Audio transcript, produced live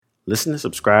Listen and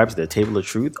subscribe to the Table of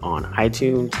Truth on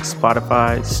iTunes,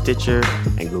 Spotify, Stitcher,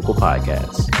 and Google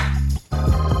Podcasts.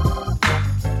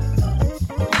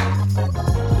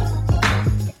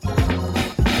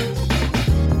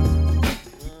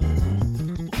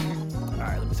 All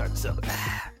right, let me start this up.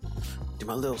 Do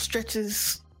my little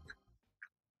stretches.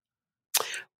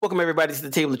 Welcome, everybody, to the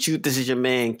Table of Truth. This is your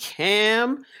man,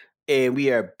 Cam, and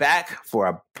we are back for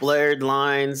a Blurred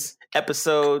Lines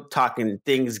episode, talking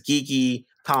things geeky,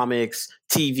 comics,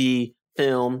 TV,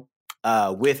 film.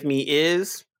 With me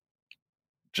is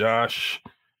Josh,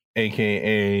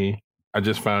 aka I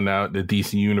just found out the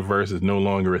DC Universe is no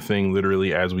longer a thing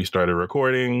literally as we started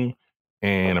recording,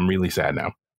 and I'm really sad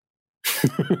now.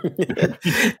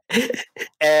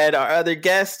 and our other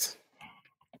guest.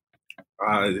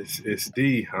 It's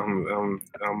D. I'm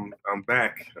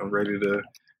back. I'm ready to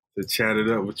chat it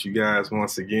up with you guys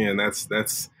once again. That's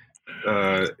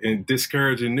in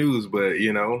discouraging news, but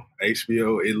you know,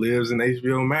 HBO, it lives in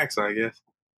HBO Max, I guess.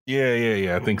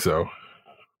 Yeah. I think so.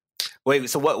 Wait,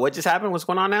 so what just happened? What's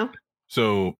going on now?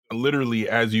 So literally,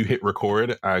 as you hit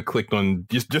record, I clicked on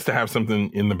just to have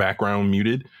something in the background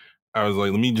muted. I was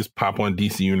like, let me just pop on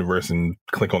DC Universe and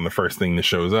click on the first thing that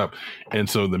shows up. And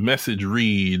so the message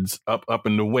reads, up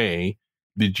and away.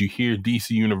 Did you hear DC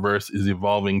Universe is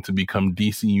evolving to become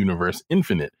DC Universe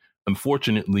Infinite?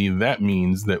 Unfortunately, that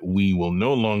means that we will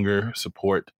no longer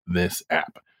support this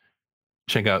app.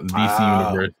 Check out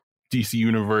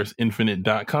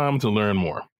DCUniverseinfinite.com to learn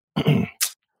more. And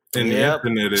the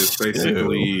internet is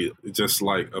basically just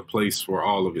like a place for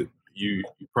all of it. You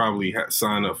probably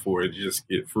sign up for it, you just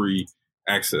get free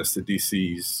access to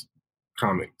DC's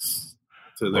comics.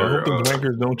 To their, I hope the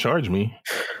bankers don't charge me.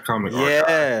 Comic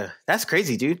archive. That's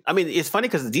crazy, dude. I mean, it's funny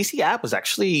because the DC app was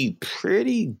actually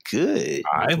pretty good.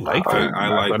 I liked it.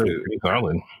 I liked it. Pretty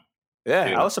solid.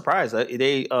 Yeah, I was surprised.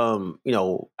 They,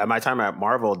 at my time at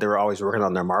Marvel, they were always working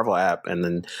on their Marvel app, and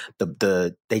then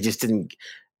they just didn't.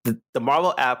 The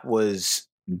Marvel app was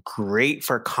great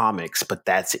for comics, but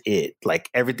that's it. Like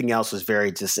everything else was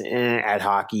very just ad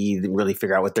hoc. You didn't really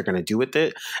figure out what they're going to do with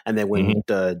it. And then when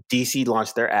the DC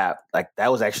launched their app, like that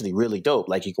was actually really dope.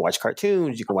 Like you can watch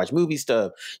cartoons, you can watch movie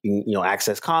stuff, you can,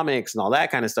 access comics and all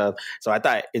that kind of stuff. So I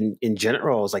thought in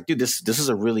general, I was like, dude, this is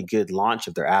a really good launch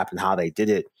of their app and how they did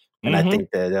it. And I think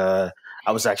that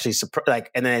I was actually surprised.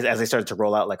 Like, and then as they started to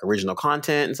roll out like original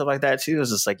content and stuff like that too, it was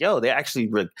just like, yo, they actually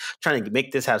were trying to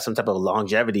make this have some type of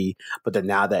longevity. But then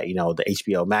now that the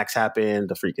HBO Max happened,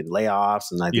 the freaking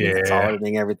layoffs, and I think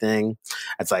consolidating everything,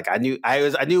 it's like I knew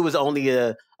it was only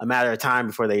a matter of time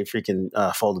before they freaking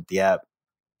folded the app.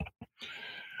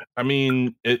 I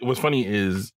mean, what's funny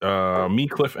is me,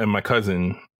 Cliff, and my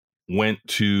cousin went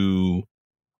to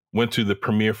the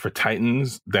premiere for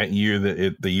Titans that year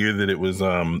the year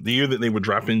that they would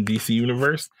drop in DC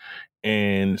Universe.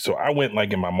 And so I went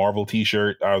like in my Marvel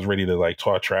t-shirt. I was ready to like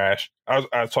talk trash. I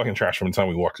was talking trash from the time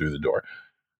we walked through the door.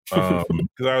 Cause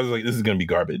I was like, this is going to be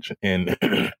garbage. And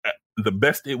the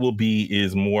best it will be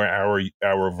is more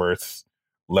Arrowverse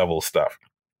level stuff.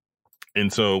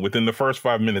 And so within the first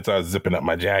 5 minutes, I was zipping up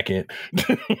my jacket.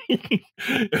 And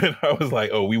I was like,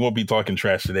 oh, we won't be talking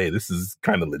trash today. This is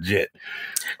kind of legit.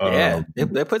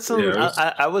 They put some,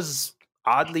 I was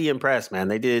oddly impressed, man.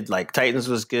 They did like Titans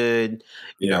was good.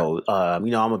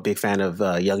 I'm a big fan of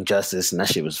Young Justice, and that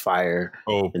shit was fire.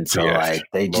 Oh, and so like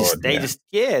you know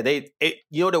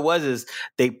what it was is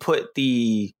they put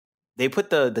the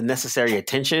necessary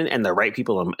attention and the right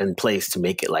people in place to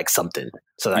make it like something.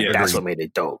 So like that's what made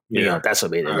it dope. That's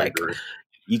what made it like.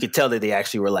 You could tell that they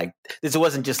actually were like, this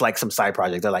wasn't just like some side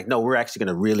project. They're like, no, we're actually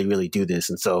going to really, really do this.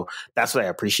 And so that's what I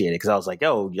appreciated, because I was like,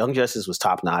 yo, Young Justice was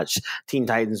top notch. Teen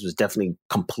Titans was definitely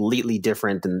completely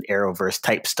different than Arrowverse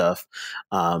type stuff.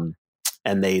 And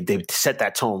they set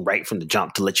that tone right from the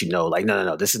jump to let you know, like,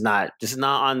 no, this is not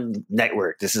on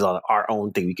network. This is on our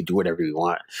own thing. We can do whatever we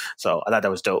want. So I thought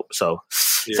that was dope. So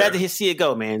sad to see it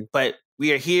go, man. But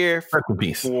we are here for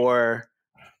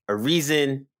a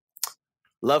reason.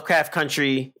 Lovecraft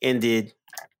Country ended.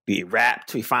 We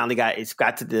wrapped. We finally got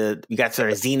to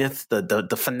our zenith,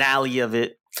 the finale of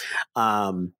it.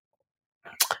 And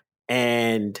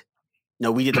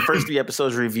we did the first 3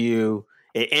 episodes review.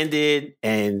 It ended,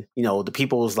 and the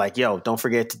people was like, yo, don't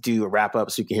forget to do a wrap up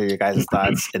so you can hear your guys'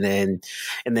 thoughts. And then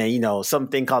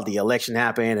something called the election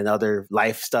happened and other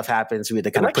life stuff happened, so we had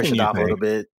to kind of push it off a little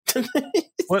bit.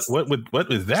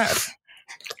 What is that?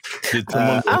 Did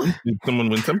someone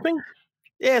win something?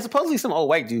 Yeah, supposedly some old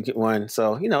white dude won.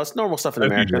 So, it's normal stuff in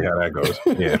America. That's usually how that goes.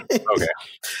 Yeah. Okay.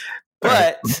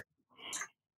 But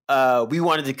we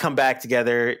wanted to come back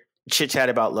together, chit chat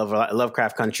about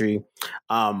Lovecraft Country.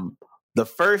 the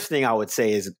first thing I would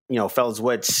say is, fellas,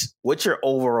 what's your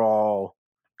overall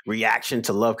reaction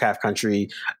to Lovecraft Country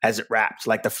as it wraps,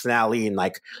 like the finale, and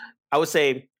like I would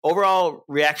say overall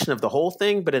reaction of the whole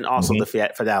thing, but then also the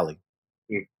finale.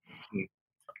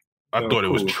 I thought it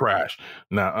was trash.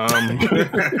 Now, I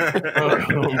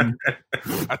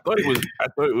thought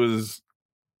it was.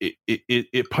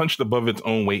 It punched above its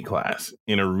own weight class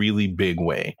in a really big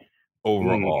way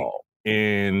overall,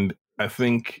 and I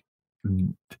think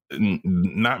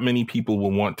not many people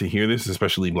will want to hear this,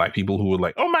 especially Black people who were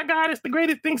like, "Oh my God, it's the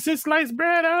greatest thing since sliced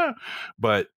bread."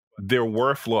 But there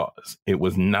were flaws. It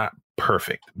was not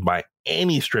perfect by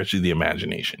any stretch of the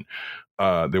imagination.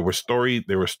 There were story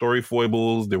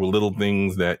foibles. There were little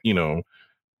things that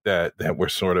that were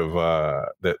sort of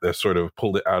that sort of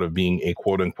pulled it out of being a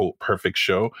quote unquote perfect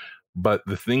show. But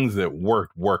the things that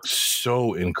worked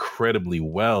so incredibly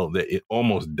well that it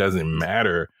almost doesn't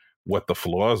matter what the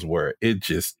flaws were. It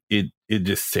just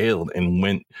sailed and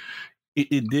went.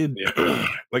 It did,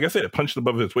 like I said, it punched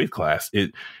above its weight class.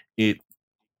 It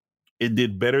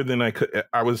did better than I could.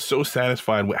 I was so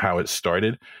satisfied with how it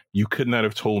started. You could not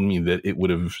have told me that it would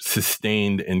have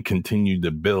sustained and continued to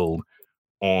build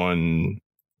on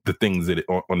the things that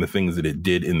it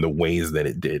did in the ways that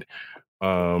it did. I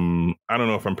don't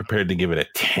know if I'm prepared to give it a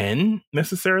 10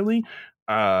 necessarily.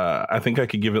 I think I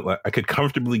could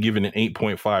comfortably give it an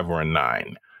 8.5 or a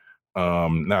 9.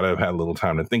 Now that I've had a little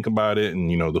time to think about it, and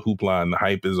the hoopla and the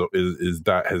hype has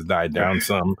died down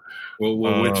some. Well,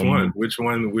 which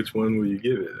one will you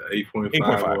give it? 8.5.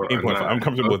 8.5. I'm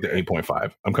comfortable with the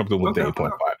 8.5. I'm comfortable with the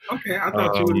 8.5. Okay, I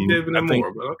thought you would have given it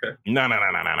more, but okay. No.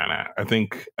 I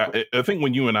think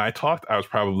when you and I talked, I was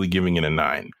probably giving it a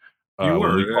 9. You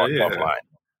were, we talked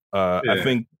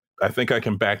offline. I think I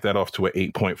can back that off to an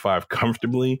 8.5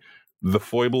 comfortably. The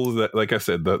foibles that, like I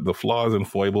said, the flaws and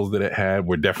foibles that it had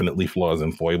were definitely flaws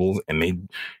and foibles. And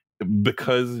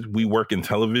because we work in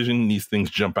television, these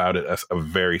things jump out at us a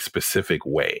very specific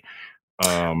way.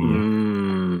 That's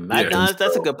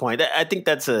a good point. I think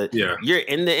that's you're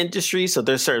in the industry. So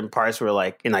there's certain parts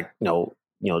where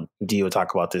Dee would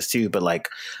talk about this too, but like,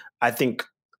 I think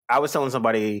I was telling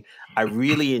somebody I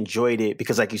really enjoyed it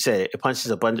because, like you said, it punches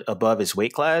above its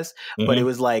weight class, but it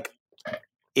was like,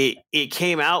 it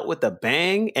came out with a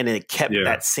bang and it kept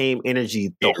that same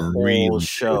energy the whole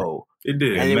show. It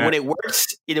did. And then when it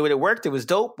worked, it was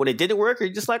dope. When it didn't work, you're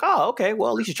just like, oh, okay,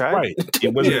 well, at least you tried. Right.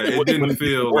 It didn't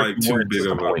feel like too big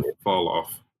of a fall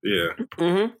off. Yeah.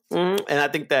 And I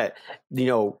think that,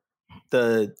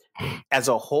 as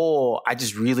a whole, I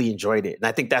just really enjoyed it. And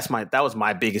I think that was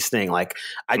my biggest thing. Like,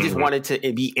 I just wanted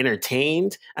to be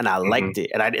entertained and I liked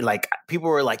it. And I didn't people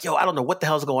were like, yo, I don't know what the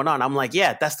hell's going on. I'm like,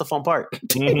 yeah, that's the fun part.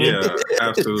 Yeah,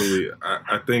 absolutely.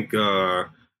 I think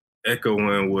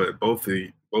echoing what both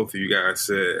of you guys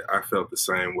said, I felt the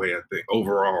same way. I think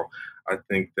overall, I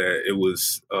think that it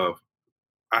was,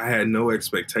 I had no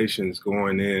expectations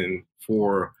going in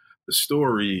for the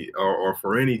story or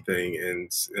for anything.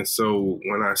 And so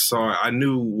when I saw it, I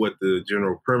knew what the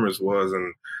general premise was,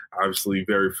 and obviously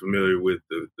very familiar with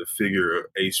the figure of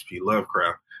H.P.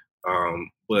 Lovecraft.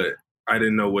 But I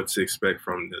didn't know what to expect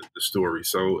from the story.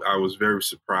 So I was very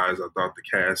surprised. I thought the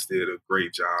cast did a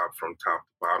great job from top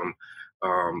to bottom.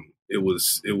 It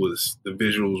was the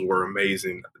visuals were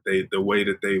amazing. The way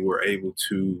that they were able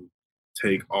to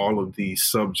take all of these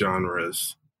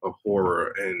subgenres of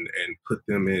horror and put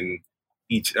them in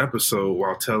each episode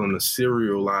while telling a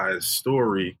serialized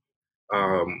story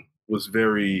was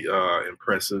very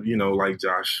impressive. Like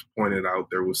Josh pointed out,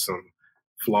 there was some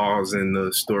flaws in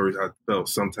the stories. I felt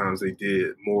sometimes they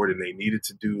did more than they needed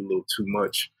to do, a little too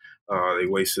much. They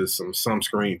wasted some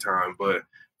screen time, but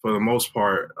for the most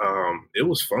part, it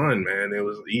was fun, man. It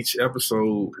was, each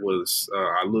episode was,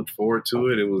 I looked forward to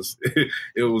it. It was,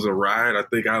 it was a ride. I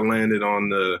think I landed on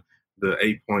the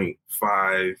 8.5,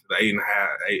 the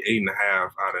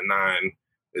 8.5 out of 9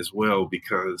 as well,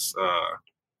 because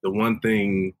the one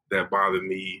thing that bothered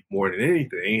me more than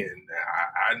anything, and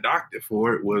I docked it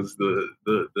for it, was the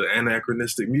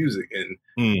anachronistic music.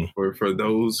 And for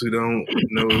those who don't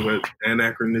know what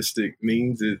anachronistic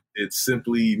means, it's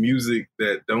simply music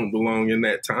that don't belong in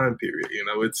that time period.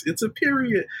 It's a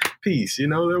period piece.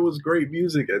 There was great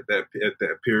music at that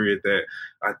period that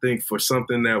I think for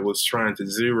something that was trying to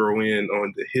zero in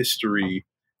on the history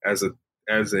as a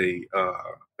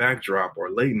backdrop or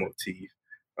leitmotif,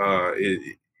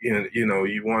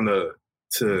 you want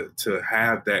to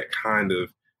have that kind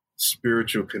of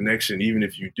spiritual connection, even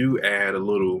if you do add a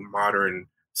little modern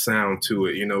sound to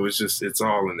it. It's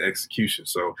all in execution.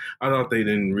 So I thought they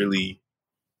didn't really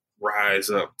rise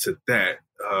up to that,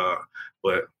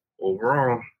 but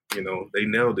overall, they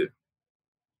nailed it.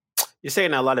 You're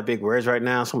saying a lot of big words right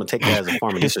now, so I'm gonna take that as a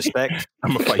form of disrespect.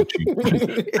 I'm gonna fight you.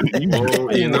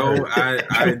 Well, you know,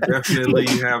 I definitely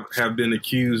have been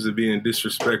accused of being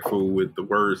disrespectful with the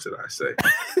words that I say.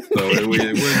 So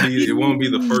it won't be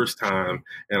the first time,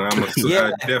 and I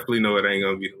definitely know it ain't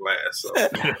gonna be the last.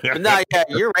 So. No, yeah,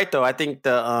 you're right though. I think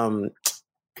the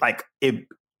like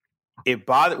it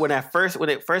bothered when it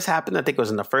first happened. I think it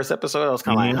was in the first episode. I was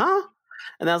kind of like, huh?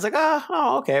 And I was like,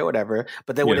 oh, okay, whatever.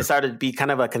 But then when it started to be kind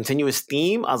of a continuous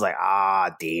theme, I was like,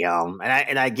 damn.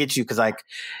 And I get you because like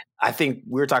I think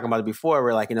we were talking about it before.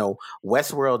 Where like, you know,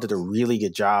 Westworld did a really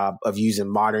good job of using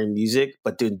modern music,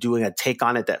 but then doing a take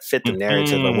on it that fit the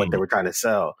narrative of what they were trying to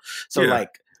sell. So like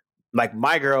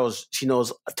my girls, she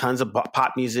knows tons of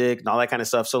pop music and all that kind of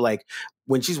stuff. So like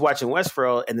when she's watching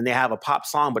Westworld and then they have a pop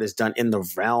song, but it's done in the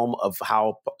realm of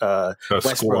how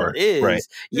Westworld is. Right.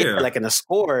 Yeah. Like in the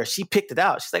score, she picked it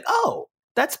out. She's like, oh,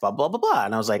 that's blah, blah, blah, blah.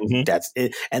 And I was like, that's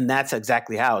it. And that's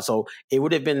exactly how. So it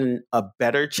would have been a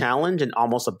better challenge and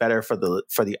almost a better for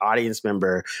the audience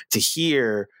member to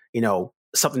hear, you know,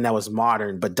 something that was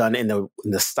modern but done in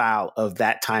the style of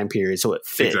that time period, so it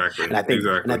fit. Exactly. And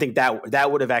I think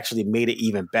that would have actually made it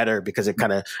even better because it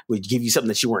kind of would give you something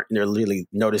that you weren't really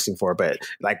noticing for. But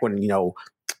like when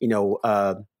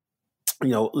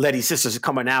Letty's sisters are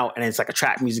coming out and it's like a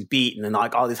trap music beat and then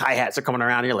like all these hi-hats are coming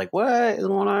around and you're like, what is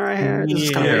going on right here?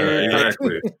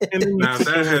 Exactly. Now if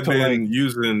that had been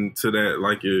using to that,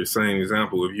 like you're saying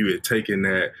example, if you had taken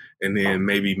that and then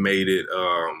maybe made it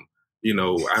you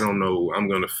know, I don't know, I'm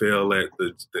going to fail at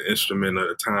the instrument at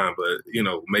the time, but, you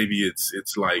know, maybe it's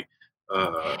like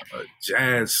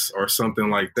jazz or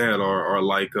something like that, or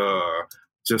like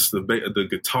just the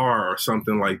guitar or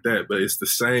something like that. But it's the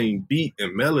same beat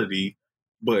and melody.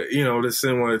 But, you know, it's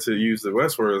similar to use the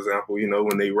Westworld example, you know,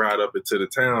 when they ride up into the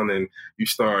town and you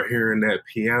start hearing that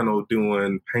piano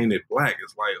doing Painted Black.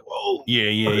 It's like, whoa. Yeah.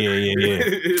 You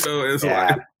know, it's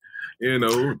like... You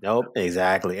know, nope,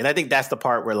 exactly. And I think that's the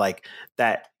part where like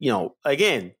that, you know,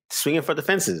 again, swinging for the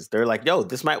fences. They're like, yo,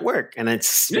 this might work. And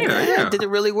it's, did it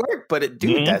really work? But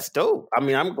that's dope. I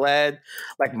mean, I'm glad,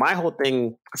 like my whole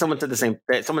thing, someone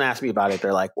asked me about it.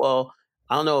 They're like, well,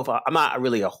 I don't know if I'm not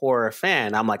really a horror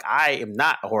fan. I'm like, I am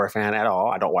not a horror fan at all.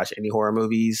 I don't watch any horror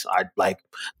movies. I like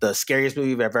the scariest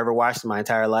movie I've ever watched in my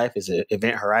entire life is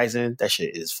Event Horizon. That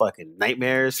shit is fucking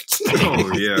nightmares.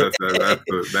 Oh yeah,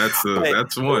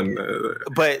 that's one.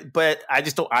 But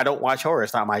I don't watch horror.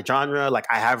 It's not my genre. Like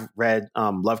I have read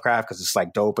Lovecraft because it's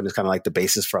like dope and it's kind of like the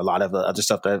basis for a lot of the other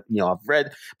stuff that I've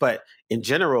read. But in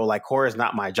general, like horror is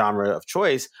not my genre of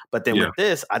choice. But then with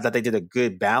this, I thought they did a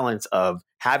good balance of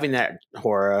having that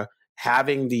horror,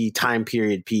 having the time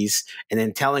period piece, and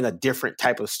then telling a different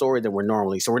type of story than we're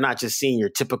normally. So we're not just seeing your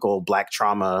typical Black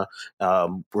trauma.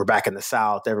 We're back in the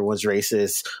South. Everyone's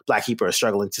racist. Black people are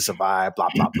struggling to survive. Blah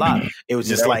blah blah. It was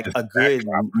just like a good.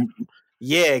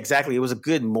 Yeah, exactly. It was a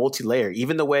good multi-layer.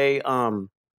 Even the way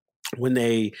when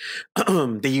they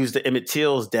used the Emmett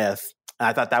Till's death,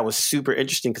 I thought that was super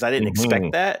interesting because I didn't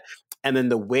expect that. And then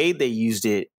the way they used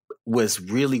it was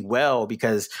really well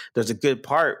because there's a good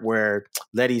part where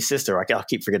Letty's sister, I'll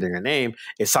keep forgetting her name,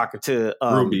 is talking to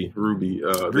Ruby.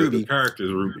 The character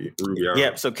is Ruby.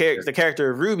 Yeah, so the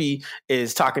character of Ruby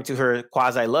is talking to her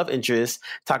quasi love interest,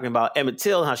 talking about Emmett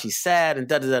Till and how she's sad and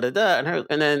da da da da da,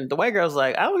 and then the white girl's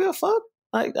like, I don't give a fuck.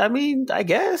 Like, I mean, I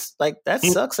guess like that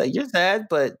sucks that you're sad,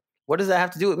 but what does that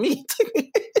have to do with me?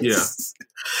 Yeah.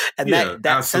 And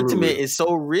that sentiment is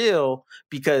so real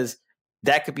because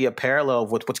that could be a parallel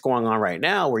with what's going on right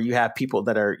now, where you have people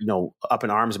that are, up in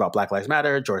arms about Black Lives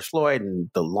Matter, George Floyd, and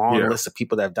the long list of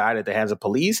people that have died at the hands of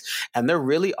police. And there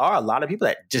really are a lot of people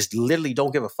that just literally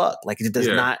don't give a fuck. Like it does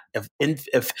not,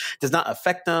 if does not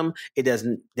affect them. It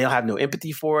doesn't. They don't have no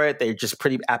empathy for it. They're just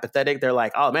pretty apathetic. They're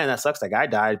like, oh man, that sucks. That guy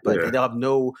died, but they don't have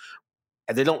no.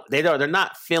 They're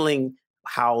not feeling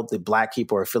how the Black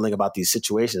people are feeling about these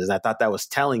situations. And I thought that was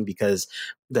telling because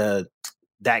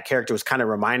that character was kind of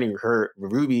reminding the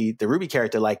Ruby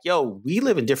character, like, yo, we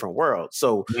live in different worlds.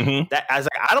 So that I was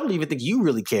like, I don't even think you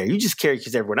really care. You just care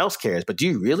because everyone else cares, but do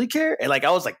you really care? And like,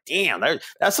 I was like, damn,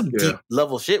 that's some deep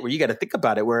level shit where you got to think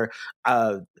about it, where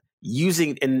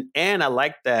using, and I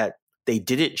like that they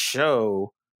didn't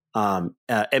show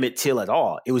Emmett Till at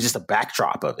all. It was just a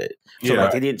backdrop of it. So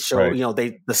like they didn't show,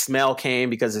 the smell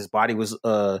came because his body was,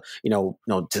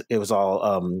 it was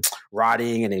all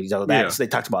rotting and that. So they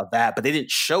talked about that, but they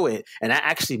didn't show it, and that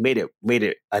actually made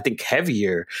it I think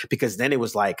heavier because then it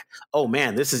was like, oh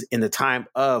man, this is in the time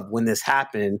of when this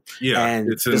happened. Yeah,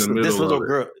 and it's in the middle. This little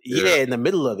girl, in the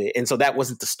middle of it, and so that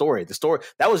wasn't the story. The story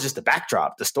that was just the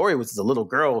backdrop. The story was the little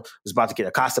girl was about to get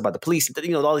accosted by the police.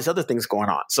 And, all these other things going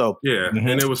on. So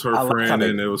and it was was her friend,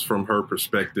 and it was from her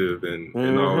perspective, and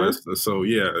all that stuff. So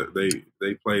yeah,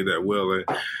 they played that well,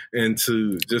 and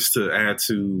to add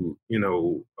to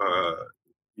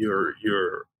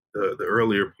the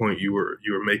earlier point you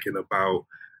were making about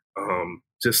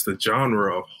just the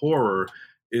genre of horror,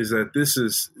 is that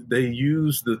they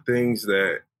use the things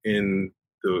that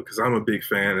because I'm a big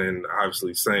fan, and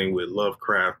obviously same with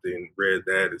Lovecraft and read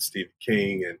that and Stephen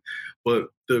King, but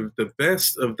the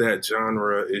best of that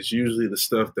genre is usually the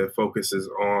stuff that focuses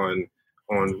on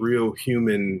real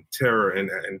human terror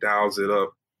and dials it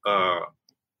up,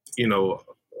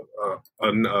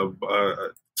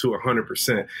 to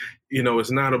 100%.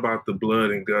 It's not about the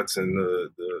blood and guts and the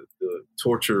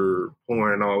torture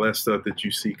porn and all that stuff that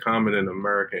you see common in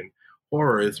American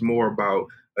horror. It's more about,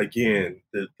 again,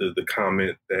 the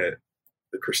comment that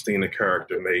the Christina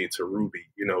character made to Ruby.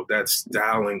 That's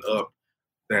dialing up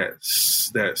that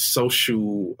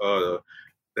social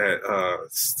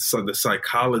so the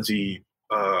psychology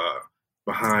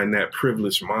behind that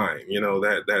privileged mind.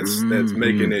 That's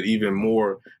making it even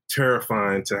more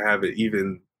terrifying to have it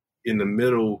even in the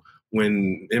middle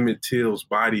when Emmett Till's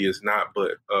body is not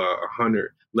but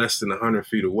less than 100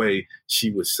 feet away. She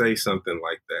would say something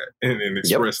like that and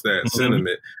express that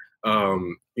sentiment.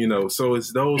 So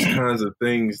it's those kinds of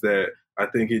things that I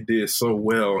think it did so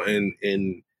well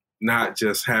in not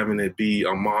just having it be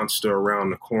a monster around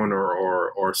the corner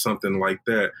or something like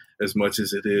that, as much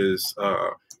as it is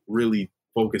really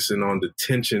focusing on the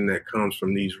tension that comes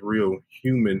from these real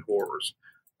human horrors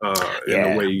in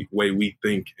the way we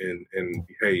think and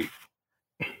behave.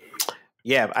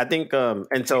 Yeah, I think,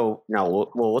 and so now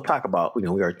we'll talk about,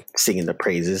 we are singing the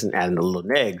praises and adding the little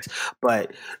negs,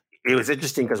 but it was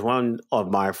interesting because one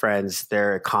of my friends,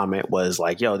 their comment was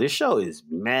like, yo, this show is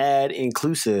mad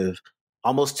inclusive,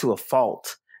 almost to a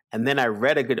fault. And then I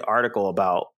read a good article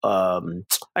about,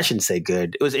 I shouldn't say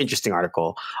good, it was an interesting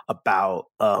article about,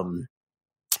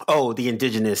 the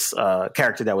indigenous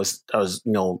character that was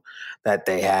that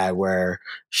they had, where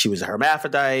she was a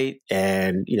hermaphrodite,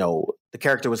 and the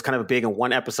character was kind of big in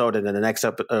one episode, and then the next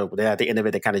episode, at the end of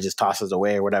it, they kind of just tosses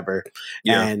away or whatever.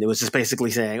 Yeah. And it was just basically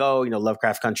saying,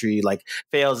 Lovecraft Country like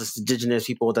fails, it's indigenous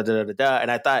people, da da da da. And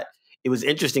I thought it was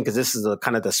interesting because this is a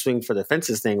kind of the swing for the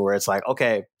fences thing, where it's like,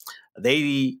 okay,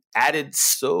 they added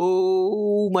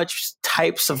so much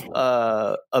types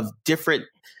of different,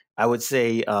 I would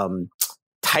say,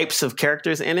 types of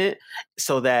characters in it,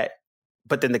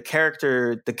 but then the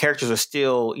characters are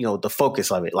still, the focus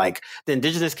of it. Like the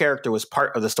indigenous character was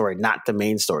part of the story, not the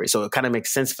main story. So it kind of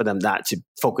makes sense for them not to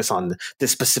focus on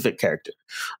this specific character.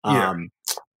 And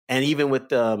even with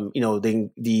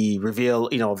the reveal,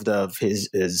 of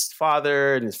his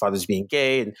father, and his father's being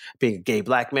gay and being a gay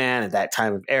black man at that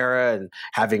time of era, and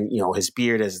having his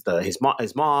beard as his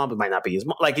mom, it might not be his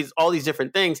mom. Like it's all these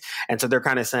different things, and so they're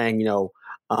kind of saying,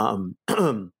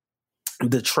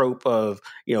 the trope of,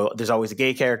 there's always a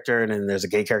gay character, and then there's a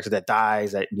gay character that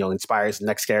dies that, inspires the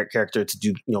next character to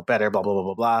do, better, blah, blah, blah,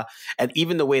 blah, blah. And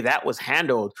even the way that was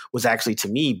handled was actually, to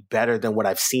me, better than what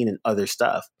I've seen in other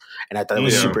stuff. And I thought it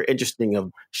was super interesting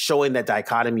of showing that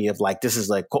dichotomy of like, this is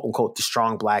like, quote unquote, the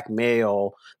strong black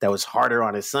male that was harder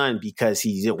on his son because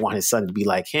he didn't want his son to be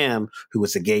like him, who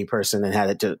was a gay person and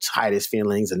had to hide his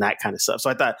feelings and that kind of stuff. So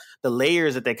I thought the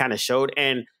layers that they kind of showed,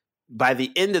 and by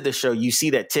the end of the show, you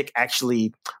see that Tick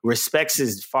actually respects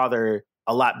his father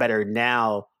a lot better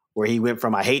now, where he went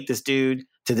from, I hate this dude,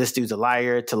 to this dude's a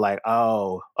liar, to like,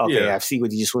 oh, okay, I see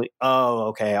what you just went.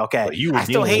 Oh, okay. I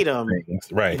still hate him,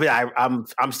 right? But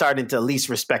I'm starting to at least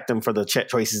respect him for the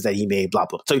choices that he made. Blah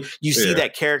blah. So you see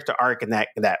that character arc and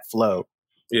that flow.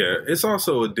 Yeah, it's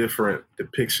also a different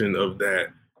depiction of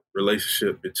that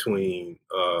relationship between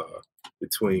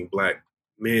black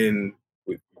men.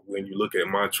 When you look at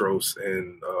Montrose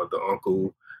and the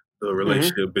uncle, the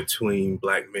relationship between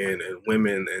black men and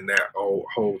women, and that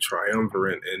whole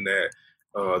triumvirate, and that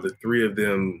the three of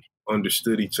them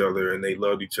understood each other and they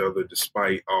loved each other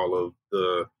despite all of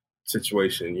the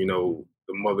situation. The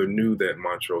mother knew that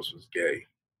Montrose was gay.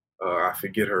 I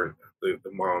forget the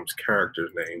mom's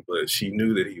character's name, but she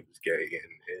knew that he was gay,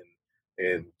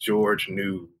 and George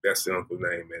knew, that's the uncle's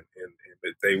name, and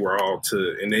that they were all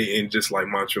and just like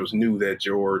Montrose knew that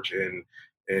George and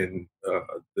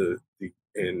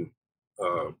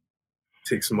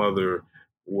Tick's mother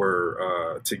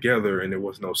were together, and there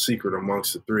was no secret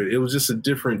amongst the three. It was just a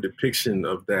different depiction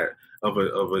of that, of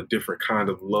a different kind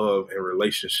of love and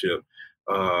relationship,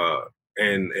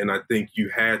 and I think you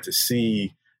had to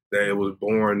see that it was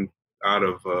born out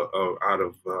of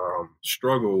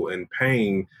struggle and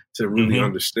pain to really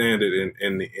understand it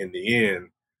in the end.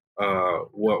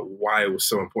 why it was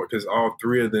so important, because all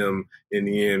three of them in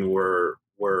the end were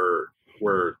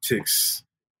Tick's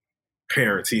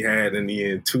parents. He had in the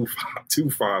end two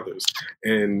fathers,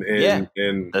 and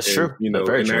that's true. you know,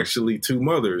 and actually two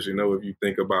mothers. You know, if you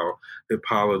think about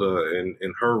Hippolyta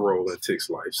and her role in Tick's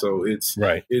life, so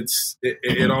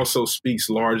it also speaks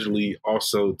largely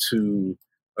also to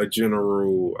a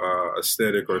general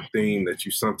aesthetic or theme that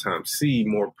you sometimes see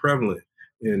more prevalent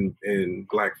in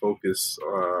Black focus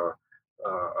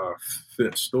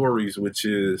stories, which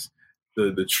is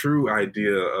the true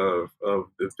idea of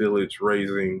the village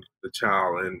raising the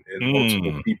child and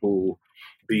multiple people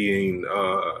being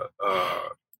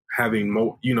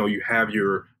having you have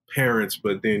your parents,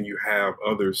 but then you have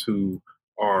others who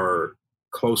are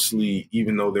closely,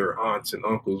 even though they're aunts and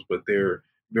uncles, but they're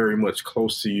very much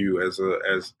close to you as a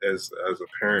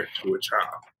parent to a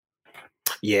child.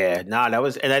 Yeah, that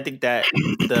was, and I think that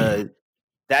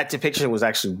that depiction was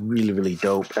actually really, really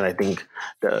dope. And I think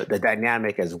the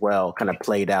dynamic as well kind of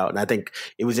played out. And I think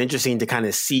it was interesting to kind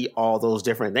of see all those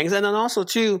different things. And then also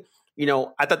too, you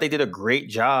know, I thought they did a great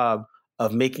job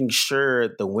of making sure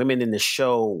the women in the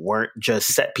show weren't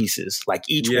just set pieces. Like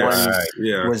each one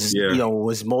was, you know,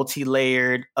 was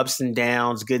multi-layered, ups and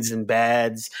downs, goods and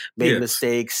bads, made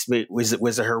mistakes,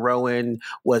 was a heroine,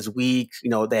 was weak.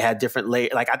 You know, they had different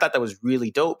layers. Like I thought that was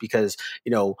really dope because,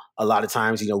 you know, a lot of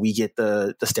times, you know, we get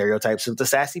the stereotypes of the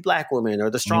sassy Black woman or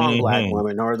the strong Black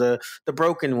woman or the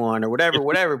broken one or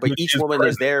whatever. But each woman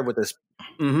is there with this.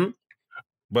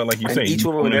 But like you say, each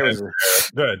woman there was.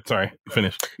 Go ahead. Sorry,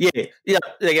 finish. Yeah.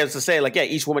 Like I was to say, like,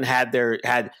 each woman had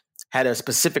a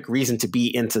specific reason to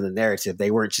be into the narrative.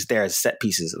 They weren't just there as set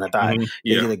pieces. And I thought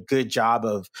they did a good job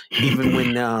of, even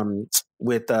when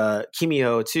with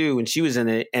Kimiko too, when she was in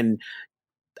it, and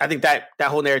I think that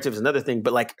whole narrative is another thing,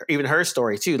 but like even her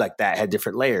story too, like that had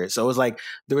different layers. So it was like,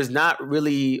 there was not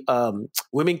really,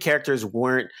 women characters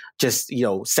weren't just, you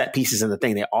know, set pieces in the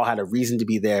thing. They all had a reason to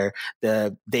be there.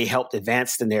 They helped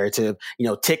advance the narrative. You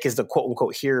know, Tick is the quote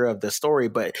unquote hero of the story,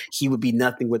 but he would be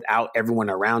nothing without everyone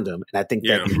around him. And I think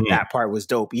that part was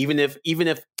dope. Even if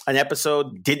an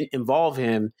episode didn't involve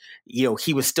him, you know,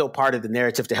 he was still part of the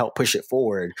narrative to help push it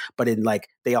forward. But in like,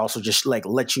 they also just like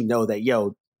let you know that,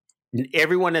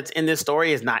 everyone that's in this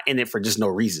story is not in it for just no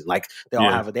reason. Like they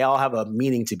all have a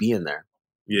meaning to be in there.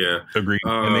 Yeah, agreed.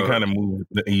 And they kind of move.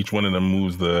 Each one of them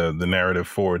moves the narrative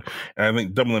forward. And I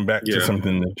think doubling back to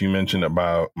something that you mentioned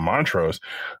about Montrose,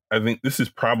 I think this is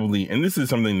probably, and this is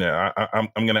something that I'm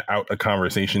going to out a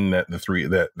conversation that the three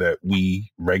that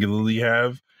we regularly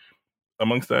have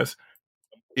amongst us.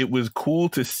 It was cool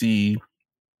to see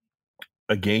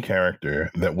a gay character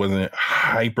that wasn't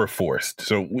hyper forced.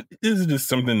 So this is just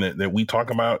something that we talk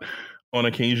about on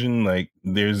occasion. Like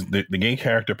there's the gay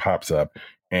character pops up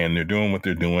and they're doing what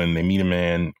they're doing. They meet a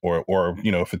man or,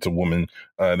 you know, if it's a woman,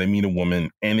 they meet a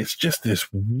woman, and it's just this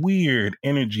weird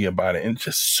energy about it. And it's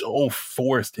just so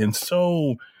forced and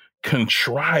so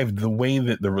contrived the way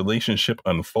that the relationship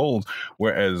unfolds.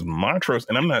 Whereas Montrose,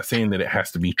 and I'm not saying that it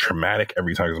has to be traumatic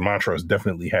every time, because Montrose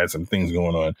definitely had some things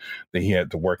going on that he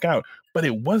had to work out, but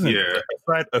it wasn't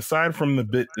aside from the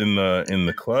bit in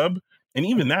the club. And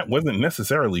even that wasn't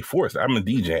necessarily forced. I'm a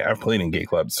DJ. I've played in gay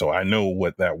clubs, so I know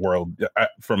what that world,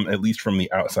 at least from the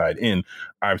outside in,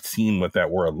 I've seen what that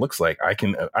world looks like. I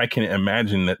can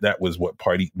imagine that was what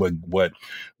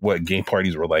gay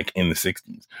parties were like in the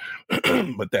 60s.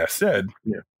 But that said,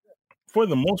 for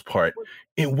the most part,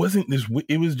 it wasn't this.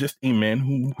 It was just a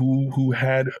man who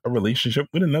had a relationship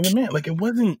with another man. Like it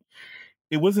wasn't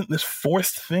this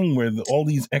forced thing where all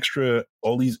these extra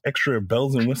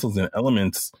bells and whistles and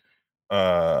elements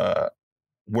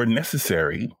were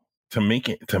necessary to make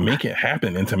it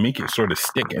happen and to make it sort of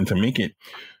stick and to make it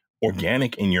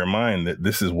organic in your mind that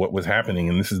this is what was happening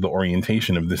and this is the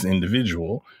orientation of this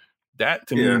individual. That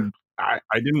to me, I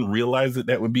didn't realize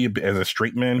that would be as a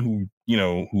straight man who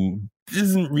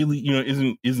isn't really,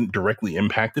 isn't directly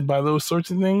impacted by those sorts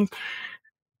of things.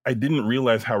 I didn't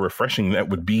realize how refreshing that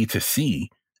would be to see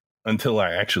until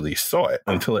I actually saw it,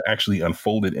 until it actually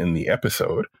unfolded in the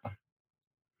episode.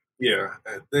 Yeah,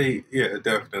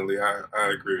 definitely. I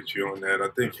agree with you on that. I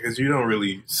think because you don't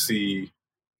really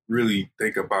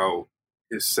think about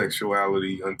his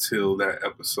sexuality until that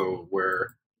episode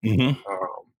where there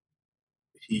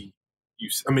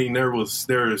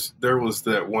was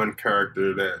that one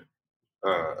character that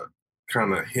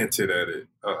kind of hinted at it.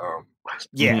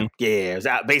 It was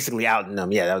basically outing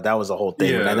them. Yeah, that was the whole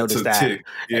thing. I noticed that. Tick.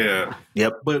 Yeah.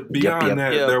 But beyond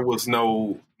that, there was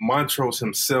no. Montrose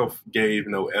himself gave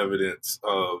no evidence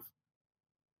of,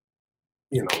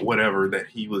 whatever that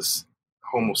he was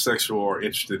homosexual or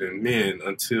interested in men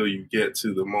until you get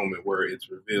to the moment where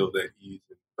it's revealed that he's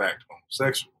in fact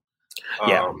homosexual.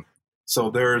 Yeah.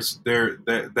 So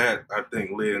that I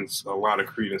think lends a lot of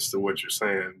credence to what you're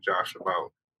saying, Josh,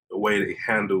 about the way they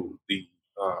handle the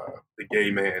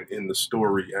gay man in the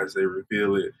story as they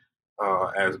reveal it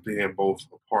as being both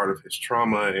a part of his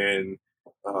trauma and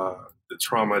the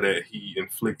trauma that he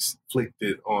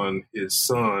inflicted on his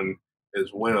son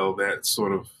as well. That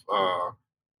sort of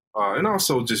and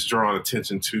also just drawing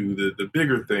attention to the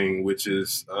bigger thing, which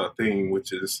is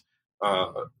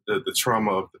the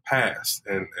trauma of the past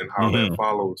and how that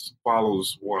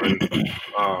follows one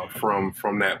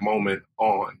from that moment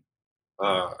on.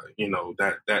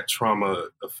 That trauma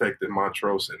affected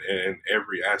Montrose and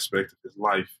every aspect of his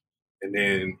life, and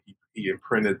then he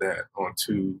imprinted that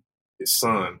onto his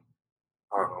son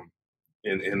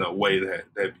in a way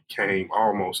that became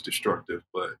almost destructive.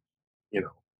 But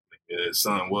his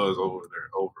son was over there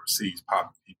overseas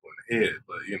popping people in the head,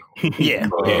 but he had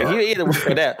to work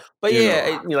for that. But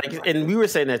and we were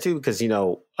saying that too because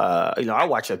I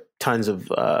watch tons of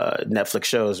Netflix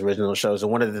shows, original shows,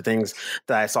 and one of the things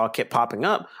that I saw kept popping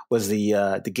up was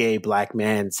the gay black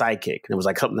man sidekick, and it was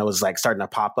like something that was like starting to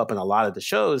pop up in a lot of the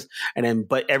shows,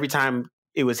 but every time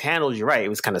it was handled, you're right, it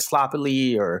was kind of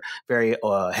sloppily or very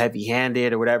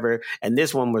heavy-handed or whatever. And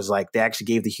this one was like they actually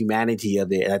gave the humanity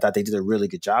of it, and I thought they did a really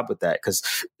good job with that because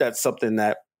that's something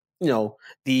that the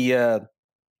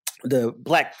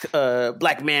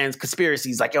black man's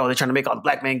conspiracies, like, they're trying to make all the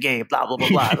black men gay, blah blah blah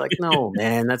blah. Like, no,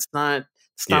 man, that's not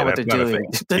what they're doing.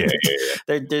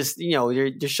 They're just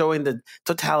they're showing the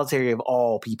totality of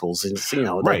all peoples, and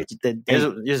right.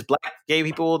 There's black gay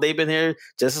people. They've been here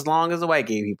just as long as the white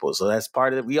gay people. So that's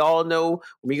part of it. We all know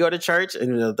when we go to church,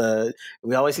 and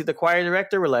we always see the choir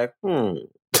director. We're like, And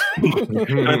I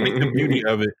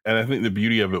think the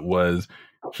beauty of it was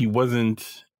he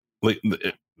wasn't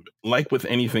like with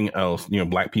anything else.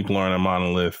 Black people aren't a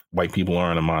monolith. White people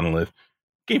aren't a monolith.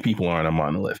 Gay people aren't a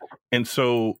monolith. And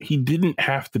so he didn't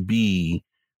have to be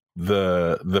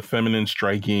the feminine,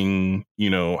 striking,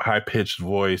 high pitched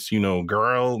voice,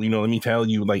 girl, let me tell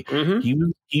you, like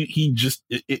he just,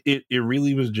 it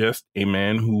really was just a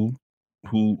man who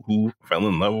fell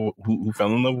in love, who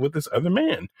fell in love with this other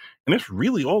man. And that's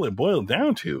really all it boiled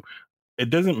down to. It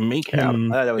doesn't make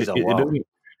him,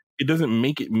 it doesn't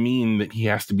make it mean that he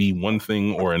has to be one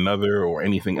thing or another or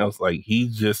anything else. Like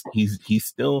he's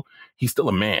still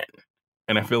a man.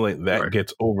 And I feel like that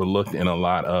gets overlooked in a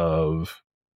lot of,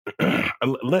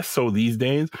 less so these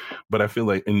days, but I feel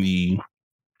like in the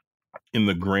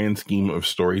grand scheme of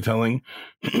storytelling,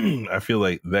 I feel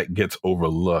like that gets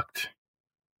overlooked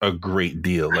a great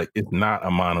deal. Like it's not a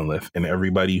monolith, and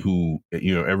everybody who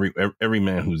every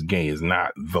man who's gay is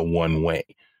not the one way.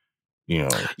 And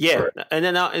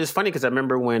then it's funny because I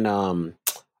remember when when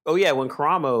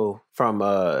Karamo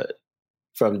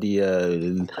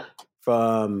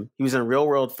he was in Real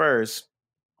World first.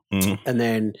 Mm-hmm. And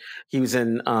then he's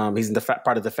in the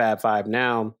part of the Fab Five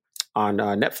now on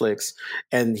Netflix,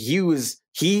 and he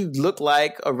looked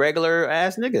like a regular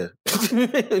ass nigga.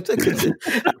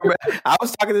 I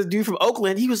was talking to this dude from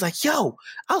Oakland. He was like, "Yo,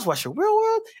 I was watching Real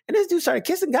World, and this dude started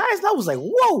kissing guys, and I was like,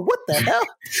 whoa, what the hell?"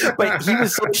 But he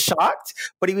was so shocked,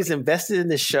 but he was invested in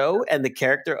the show and the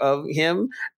character of him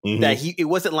that it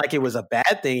wasn't like it was a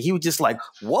bad thing. He was just like,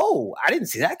 "Whoa, I didn't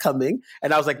see that coming."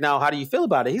 And I was like, "Now, how do you feel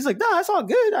about it?" He's like, "No, it's all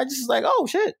good. I just like, oh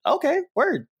shit, okay,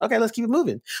 word, okay, let's keep it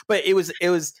moving." But it was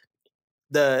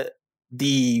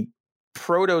the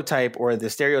prototype or the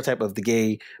stereotype of the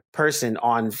gay person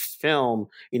on film,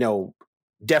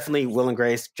 definitely Will and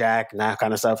Grace, Jack, and that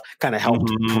kind of stuff kind of helped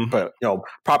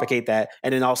propagate that.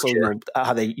 And then also,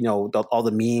 how they, all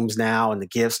the memes now and the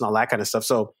GIFs and all that kind of stuff.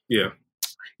 So,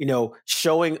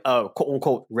 showing a quote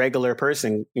unquote regular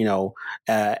person,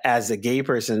 as a gay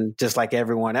person, just like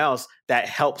everyone else, that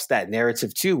helps that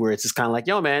narrative too, where it's just kind of like,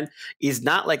 yo, man, it's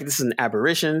not like this is an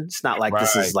aberration. It's not like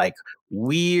this is like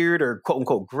weird or quote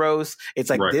unquote gross. It's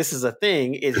like this is a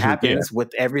thing. It happens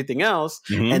with everything else.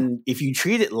 And if you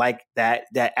treat it like that,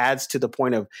 that adds to the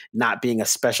point of not being a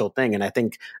special thing. And I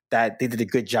think that they did a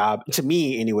good job, to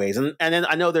me anyways. And then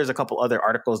I know there's a couple other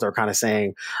articles that are kind of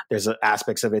saying there's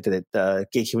aspects of it that the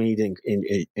gay community didn't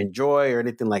enjoy or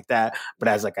anything like that. But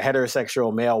as like a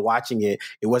heterosexual male watching it,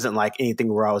 it wasn't like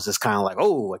anything where I was just kind of like,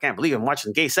 oh, I can't believe I'm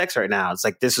watching gay sex right now. It's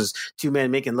like, this is two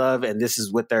men making love and this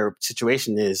is what their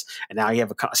situation is. And now you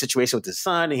have a situation with his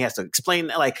son and he has to explain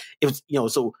that. Like, it was,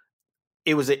 so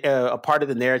it was a part of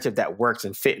the narrative that works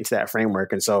and fit into that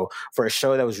framework. And so for a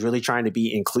show that was really trying to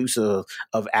be inclusive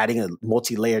of adding a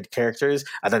multi-layered characters,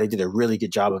 I thought they did a really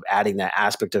good job of adding that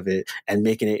aspect of it and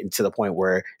making it into the point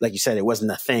where, like you said, it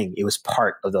wasn't a thing. It was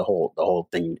part of the whole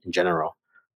thing in general.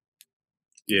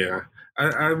 Yeah.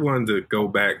 I wanted to go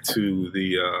back to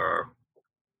the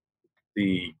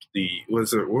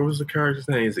what was the character's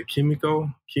name? Is it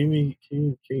Kimiko? Kimi?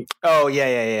 Oh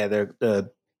yeah.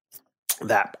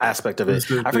 That aspect of it.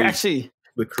 I forgot actually.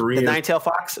 The Korean, the Nine-Tailed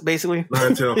Fox, basically.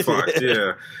 Nine-Tailed Fox,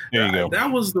 yeah. There you go.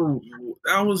 That was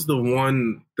the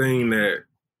one thing that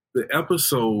the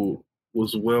episode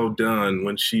was well done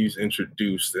when she's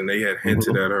introduced, and they had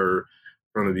hinted at her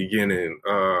from the beginning,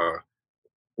 or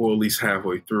at least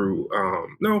halfway through.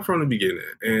 No, from the beginning,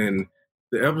 and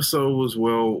the episode was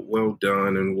well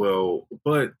done and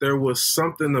but there was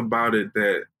something about it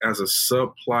that, as a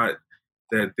subplot,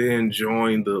 that then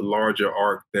joined the larger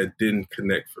arc that didn't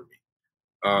connect for me.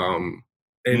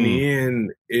 In the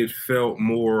end, it felt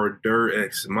more Deus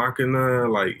Ex Machina,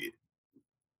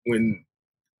 than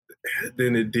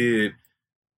it did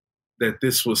that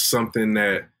this was something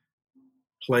that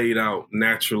played out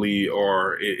naturally,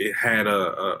 or it had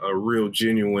a real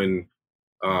genuine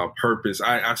purpose.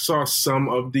 I saw some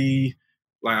of the,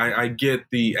 I get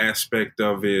the aspect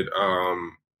of it,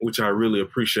 which I really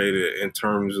appreciated in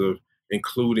terms of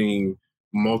including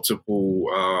multiple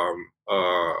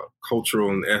cultural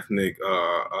and ethnic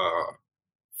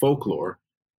folklore,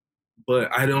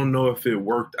 but I don't know if it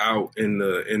worked out in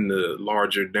the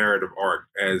larger narrative arc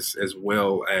as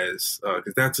well as,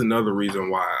 because that's another reason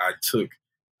why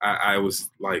I was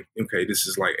like, okay, this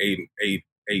is like 8.5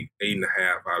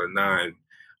 out of 9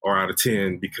 or out of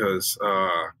 10, because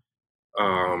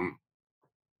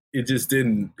it just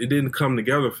didn't come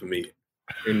together for me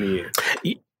in the end.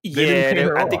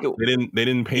 I think they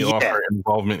didn't pay off her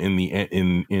involvement in the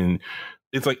in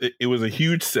it's like it was a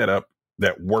huge setup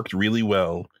that worked really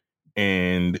well,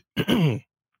 and when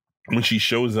she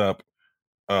shows up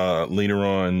later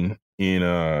on in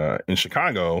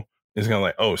Chicago, it's kind of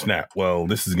like, oh snap, well,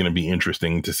 this is going to be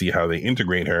interesting to see how they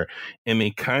integrate her, and they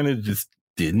kind of just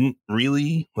didn't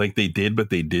really, like they did but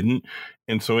they didn't,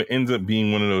 and so it ends up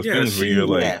being one of those things where you're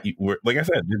like I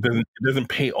said, it doesn't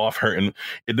pay off her, and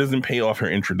it doesn't pay off her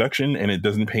introduction, and it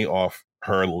doesn't pay off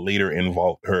her later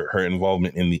her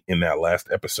involvement in that last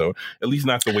episode, at least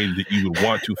not the way that you would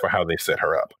want to for how they set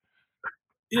her up.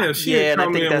 Yeah, she had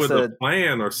come in with a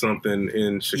plan or something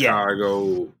in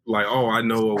Chicago, like, oh, I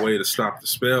know a way to stop the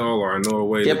spell, or I know a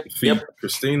way to defeat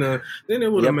Christina. Then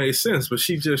it would have made sense, but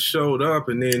she just showed up,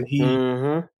 and then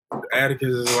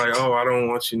Atticus is like, oh, I don't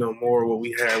want you no more. What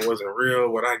we had wasn't real.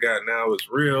 What I got now is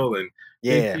real. And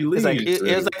he leaves,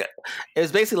 it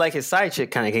was basically like his side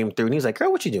chick kind of came through, and he was like, girl,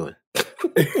 what you doing?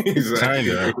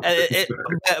 Exactly.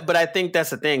 But I think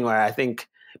that's the thing where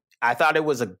I thought it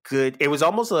was it was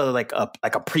almost like a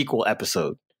prequel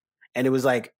episode. And it was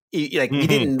like we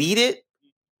didn't need it,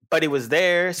 but it was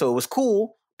there. So it was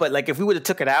cool. But like, if we would have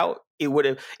took it out, it would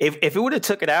have, if it would have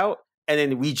took it out and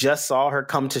then we just saw her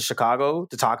come to Chicago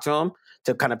to talk to him,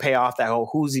 to kind of pay off that whole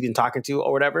who's he been talking to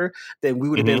or whatever, then we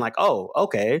would have been like, oh,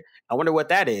 okay, I wonder what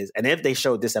that is. And if they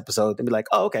showed this episode, they'd be like,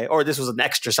 oh, okay, or this was an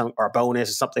extra or a bonus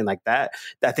or something like that,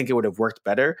 I think it would have worked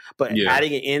better. But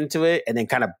adding it into it and then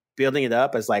kind of building it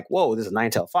up as like, whoa, this is a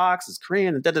Nine-Tailed Fox, it's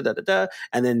Korean, and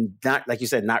then not, like you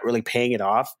said, not really paying it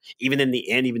off, even in the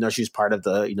end, even though she was part of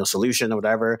the solution or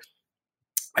whatever.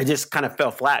 I just kind of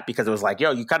fell flat because it was like,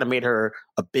 yo, you kind of made her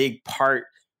a big part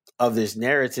of this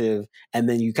narrative, and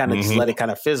then you kind of just let it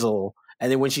kind of fizzle. And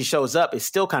then when she shows up, it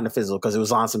still kind of fizzled because it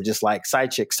was on some just like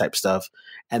side chicks type stuff.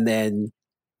 And then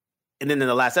in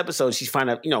the last episode, she's kind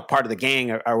of, part of the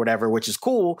gang or whatever, which is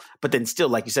cool. But then still,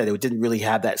 like you said, it didn't really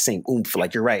have that same oomph.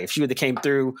 Like, you're right. If she would have came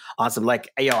through on some like,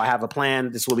 hey, yo, I have a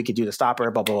plan. This is what we could do to stop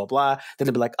her, blah, blah, blah, blah. Then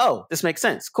it'd be like, oh, this makes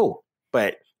sense. Cool.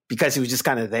 But because he was just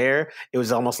kind of there, it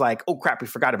was almost like, oh crap, we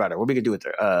forgot about her. What are we gonna do with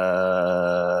her?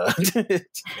 I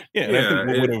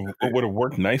think what would have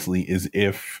worked nicely is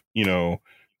if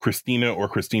Christina or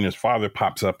Christina's father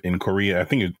pops up in Korea. I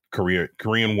think it's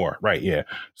Korean War, right? Yeah.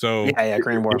 So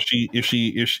Korean War.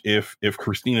 If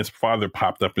Christina's father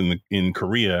popped up in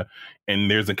Korea, and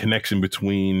there's a connection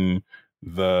between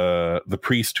the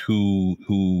priest who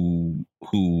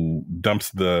dumps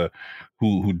the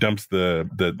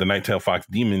Night-Tailed Fox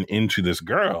demon into this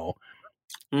girl,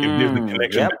 if there's a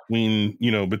connection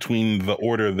between the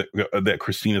order that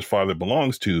Christina's father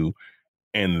belongs to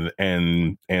and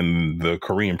the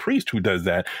Korean priest who does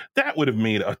that would have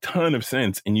made a ton of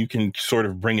sense, and you can sort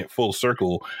of bring it full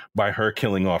circle by her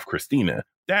killing off Christina.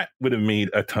 that would have made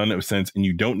a ton of sense, and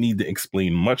you don't need to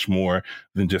explain much more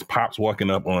than just Pops walking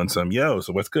up on some, yo,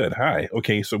 so what's good? Hi.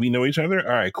 Okay, so we know each other?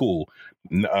 All right, cool.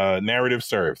 Narrative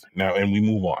served. Now, and we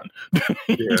move on.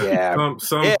 Yeah.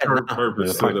 Some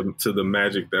purpose to the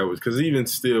magic that was, because even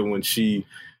still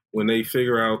when they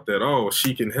figure out that,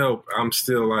 she can help, I'm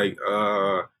still like,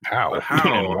 how?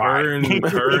 Her and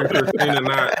Christina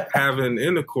not having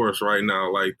intercourse right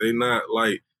now. Like they're not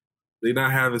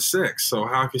having sex. So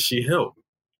how can she help?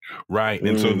 Right.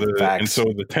 And so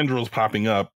the tendrils popping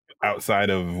up outside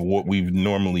of what we've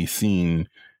normally seen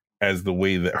as the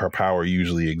way that her power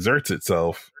usually exerts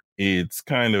itself, it's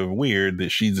kind of weird that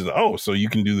she's just, so you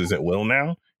can do this at will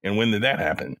now? And when did that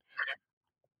happen?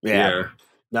 Yeah.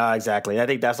 No, exactly. I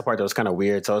think that's the part that was kind of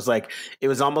weird. So it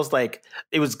was almost like,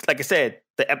 it was, like I said,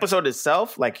 the episode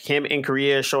itself, like him in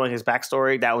Korea showing his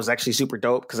backstory, that was actually super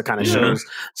dope because it kind of shows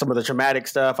some of the traumatic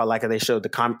stuff. I like how they showed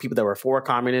the people that were for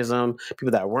communism,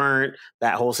 people that weren't,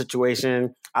 that whole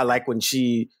situation. I like when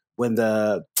the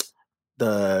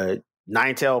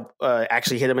Ninetale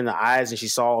actually hit him in the eyes and she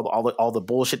saw all the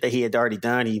bullshit that he had already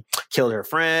done. He killed her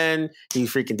friend. He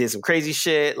freaking did some crazy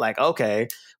shit. Like, okay.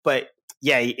 But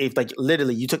yeah, if like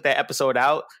literally you took that episode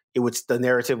out, the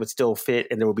narrative would still fit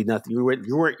and there would be nothing.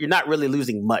 You're not really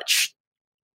losing much.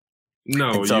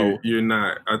 No, you're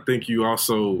not. I think you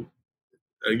also,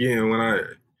 again,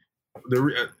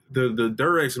 the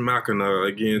Deus Machina,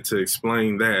 again, to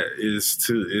explain that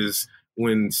is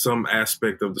when some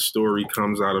aspect of the story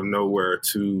comes out of nowhere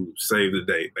to save the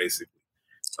day, basically.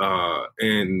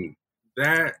 And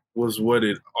that was what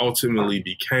it ultimately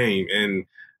became. And,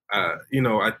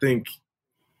 I think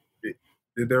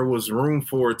there was room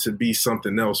for it to be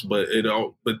something else, but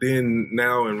then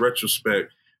now in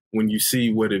retrospect, when you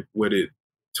see what it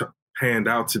panned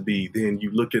out to be, then you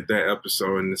look at that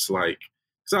episode and it's like,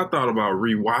 because I thought about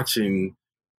rewatching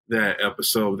that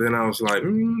episode, then I was like,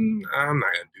 I'm not gonna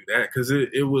do that, because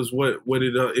it was what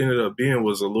it ended up being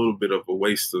was a little bit of a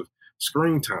waste of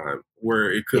screen time,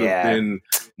 where it could have been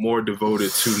more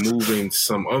devoted to moving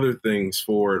some other things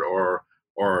forward, or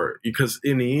because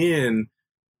in the end,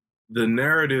 the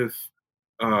narrative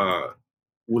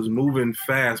was moving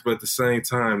fast, but at the same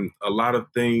time, a lot of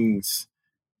things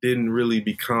didn't really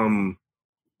become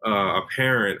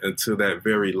apparent until that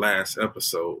very last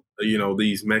episode.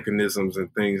 These mechanisms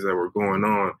and things that were going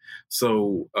on.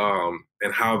 So,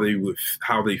 and how they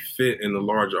fit in the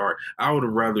larger arc. I would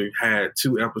have rather had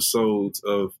 2 episodes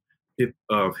of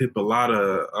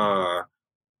Hippolyta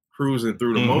cruising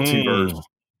through the multiverse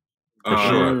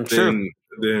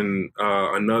than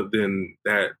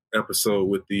that episode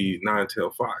with the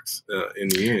Ninetale Fox in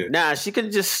the end. Nah, she could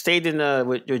have just stayed in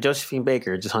with Josephine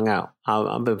Baker, just hung out.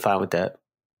 I've been fine with that.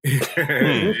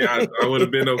 I would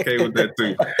have been okay with that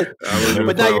too.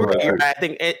 But no, you're right. I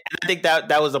think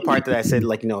that was the part that I said,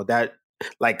 like, that,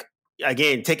 like,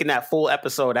 again, taking that full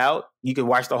episode out, you can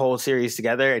watch the whole series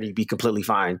together and you'd be completely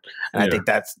fine. And I think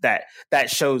that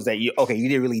shows that you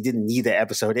didn't need that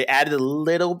episode. It added a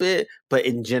little bit, but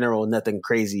in general, nothing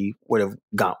crazy would have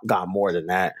got more than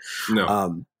that.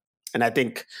 No. And I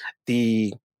think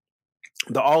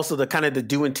also the kind of the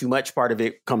doing too much part of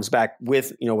it comes back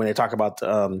with, when they talk about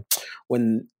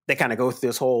when they kind of go through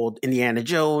this whole Indiana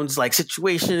Jones like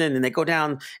situation, and then they go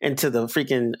down into the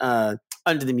freaking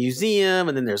under the museum,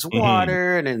 and then there's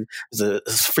water, and then there's a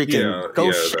freaking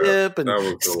ghost ship and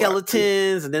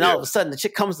skeletons, and then all of a sudden the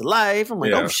chick comes to life. I'm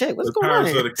like, oh shit, what's going on?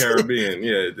 Pirates of the Caribbean,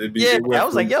 I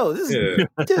was like, yo, this is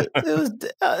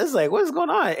it's like, what's going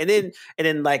on? And then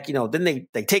like, then they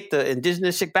take the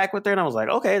indigenous chick back with her, and I was like,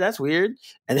 okay, that's weird.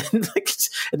 And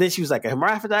then she was like a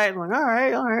hermaphrodite. I'm like, all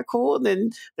right, cool.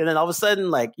 And then all of a sudden,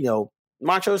 like,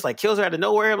 Montrose like kills her out of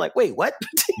nowhere. I'm like, wait, what?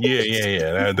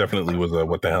 yeah. That definitely was a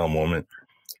what the hell moment.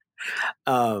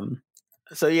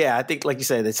 So yeah, I think like you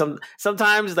said, that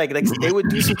sometimes like they would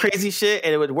do some crazy shit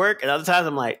and it would work, and other times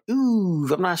I'm like, ooh,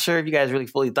 I'm not sure if you guys really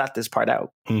fully thought this part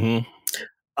out.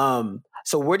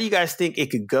 So where do you guys think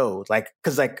it could go? Like,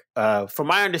 because like from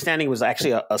my understanding, it was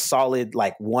actually a solid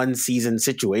like 1 season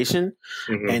situation,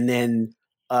 and then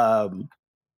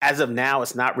as of now,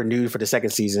 it's not renewed for the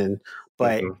 2nd season,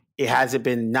 but it hasn't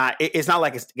been it's not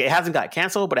like it hasn't got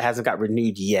canceled, but it hasn't got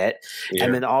renewed yet. Yeah.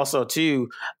 And then also too,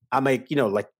 I'm like,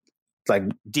 like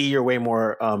D, you're way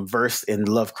more versed in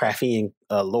Lovecraftian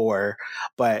lore,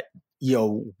 but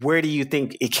where do you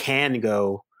think it can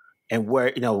go, and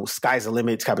where sky's the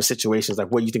limit type of situations? Like,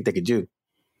 what do you think they could do?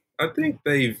 I think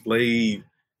they've laid,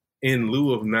 in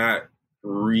lieu of not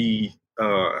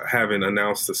having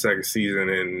announced the 2nd season,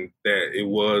 and that it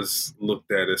was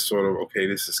looked at as sort of, okay,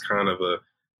 this is kind of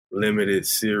limited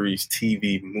series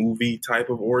TV movie type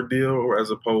of ordeal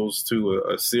as opposed to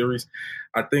a series.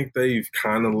 I think they've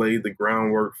kind of laid the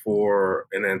groundwork for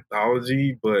an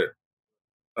anthology, but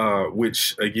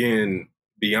which again,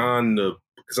 beyond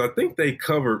because I think they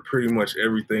covered pretty much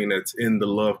everything that's in the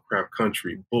Lovecraft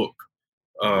Country book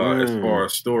as far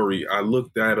as story. I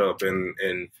looked that up,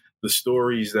 and the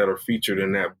stories that are featured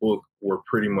in that book were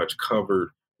pretty much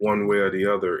covered one way or the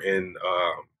other.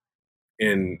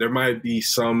 And there might be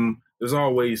some. There's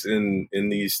always in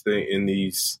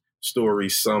these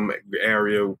stories some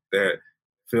area that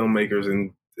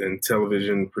filmmakers and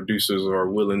television producers are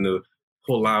willing to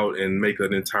pull out and make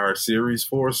an entire series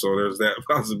for. So there's that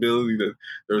possibility that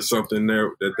there's something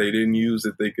there that they didn't use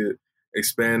that they could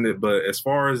expand it. But as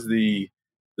far as the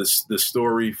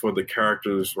story for the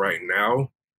characters right now,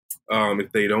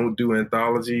 if they don't do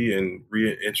anthology and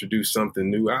reintroduce something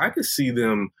new, I could see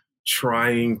them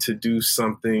trying to do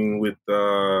something with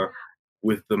the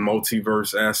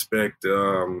multiverse aspect.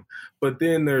 But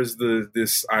then there's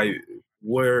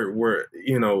where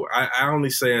I only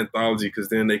say anthology because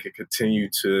then they could continue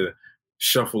to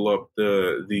shuffle up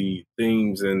the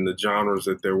themes and the genres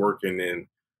that they're working in.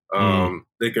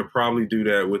 They could probably do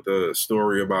that with a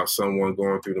story about someone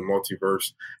going through the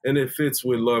multiverse, and it fits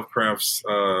with Lovecraft's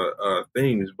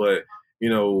themes. But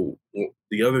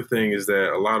the other thing is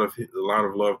that a lot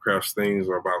of Lovecraft's things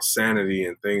are about sanity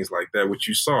and things like that, which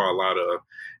you saw a lot of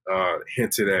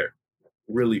hinted at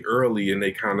really early, and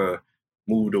they kind of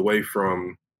moved away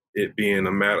from it being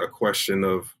a question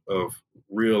of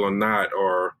real or not,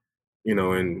 or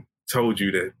and told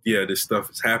you that this stuff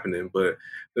is happening. But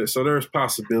so there's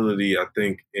possibility, I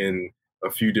think, in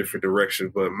a few different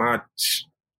directions. But my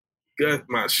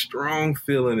strong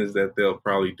feeling is that they'll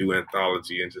probably do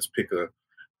anthology and just pick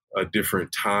a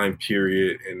different time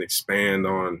period and expand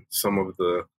on some of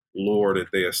the lore that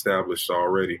they established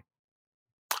already.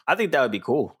 I think that would be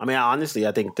cool. I mean, honestly,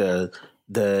 I think the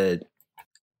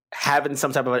having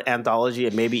some type of an anthology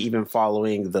and maybe even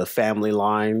following the family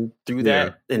line through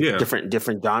that in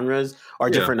different genres or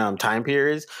different time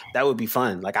periods, that would be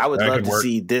fun. Like I would love to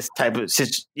see this type of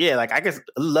like I could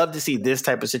love to see this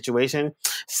type of situation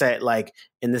set like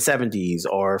in the 70s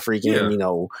or freaking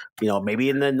maybe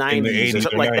in the 90s or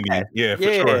something like that. Yeah, for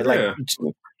sure. Like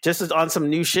just on some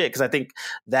new shit, because I think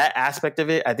that aspect of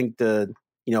it, I think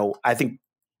I think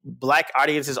Black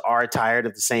audiences are tired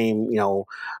of the same,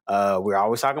 we're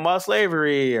always talking about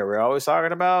slavery, or we're always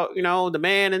talking about, the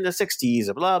man in the 60s,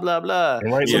 or blah, blah, blah.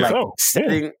 And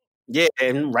rightfully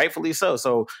and rightfully so.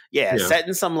 So,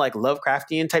 setting some like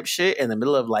Lovecraftian type shit in the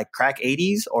middle of like crack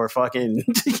 80s or fucking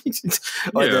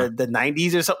or the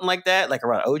 90s or something like that, like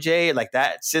around OJ, like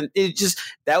that.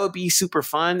 That would be super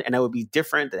fun, and that would be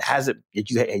different. That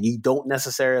you don't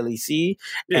necessarily see.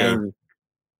 Yeah. And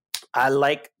I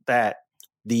like that.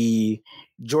 The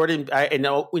Jordan,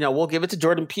 we'll give it to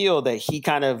Jordan Peele that he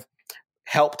kind of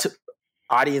helped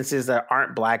audiences that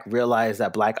aren't Black realize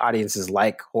that Black audiences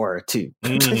like horror too.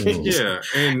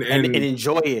 and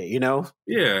enjoy it,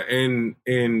 Yeah,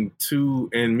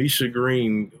 and Misha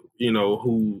Green,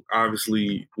 who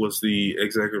obviously was the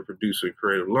executive producer and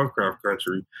creator of Lovecraft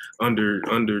Country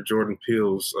under Jordan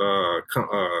Peele's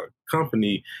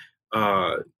company.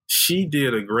 She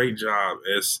did a great job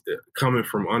as coming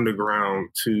from underground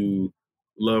to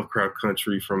Lovecraft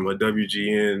Country, from a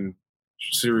WGN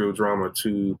serial drama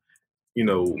to,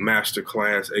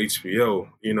 masterclass HBO.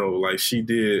 Like she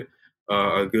did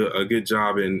a good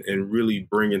job in really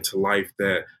bringing to life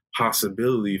that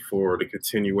possibility for the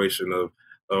continuation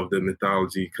of the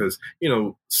mythology, because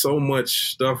so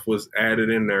much stuff was added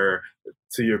in there.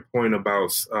 To your point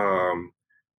about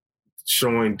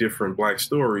showing different Black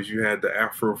stories, you had the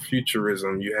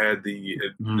Afrofuturism, you had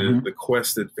the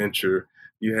quest adventure,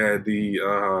 you had the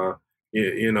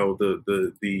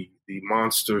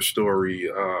monster story,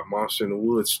 Monster in the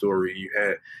Woods story. You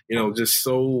had just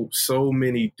so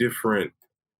many different.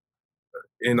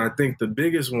 And I think the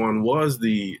biggest one was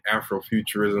the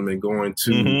Afrofuturism and going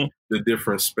to the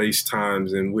different space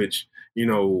times in which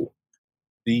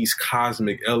these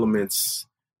cosmic elements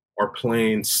are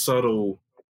playing subtle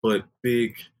but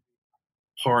big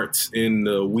parts in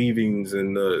the weavings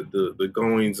and the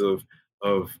goings of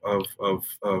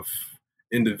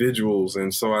individuals.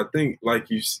 And so I think, like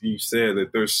you said,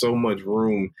 that there's so much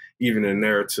room even in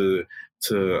there to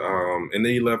and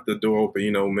they left the door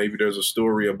open. Maybe there's a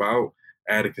story about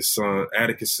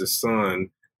Atticus's son,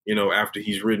 after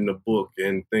he's written a book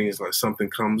and things like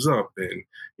something comes up, and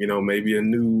maybe a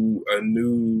new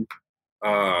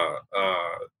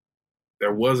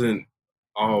there wasn't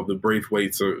all the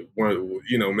Braithwaites are,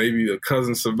 maybe a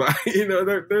cousin survive.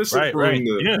 There's some room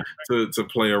to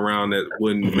play around that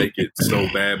wouldn't make it so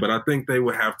bad. But I think they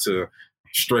would have to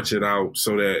stretch it out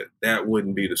so that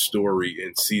wouldn't be the story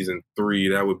in season 3.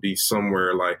 That would be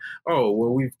somewhere like, oh,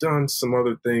 well, we've done some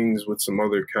other things with some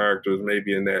other characters,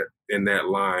 maybe in that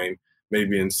line,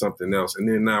 maybe in something else. And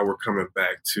then now we're coming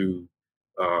back to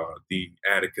the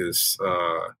Atticus,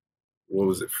 what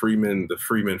was it, the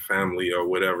Freeman family or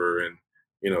whatever, and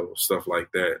stuff like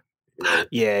that.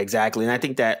 Yeah, exactly. And I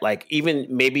think that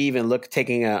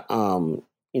taking a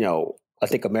I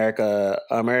think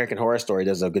American Horror Story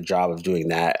does a good job of doing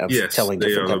that, of telling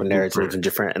different type of narratives and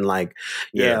different, and so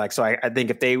I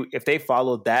think if they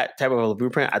followed that type of a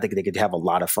blueprint, I think they could have a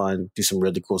lot of fun, do some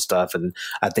really cool stuff, and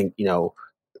I think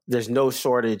there's no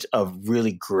shortage of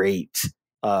really great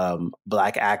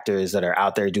Black actors that are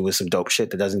out there doing some dope shit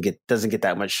that doesn't get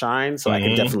that much shine. So I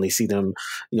can definitely see them,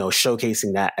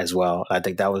 showcasing that as well. I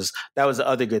think that was the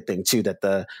other good thing too, that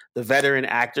the veteran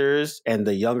actors and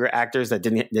the younger actors that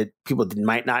people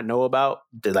might not know about,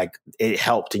 it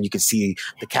helped, and you could see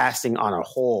the casting on a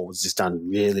whole was just done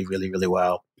really, really, really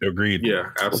well. Agreed. Yeah,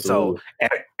 absolutely. So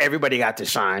everybody got to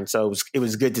shine. So it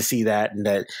was good to see that, and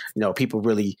that people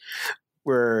really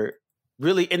were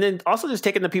really, and then also just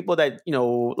taking the people that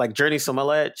like Jurnee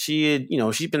Smollett. She had,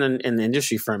 she's been in the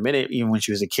industry for a minute, even when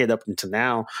she was a kid up until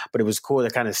now. But it was cool to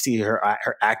kind of see her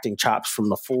acting chops from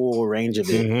the full range of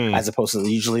it, as opposed to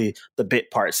usually the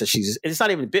bit parts that it's not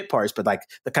even bit parts, but like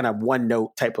the kind of one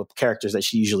note type of characters that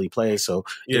she usually plays. So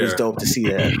it was dope to see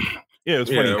that. Yeah, it's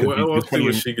funny. Let's see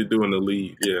what she could do in the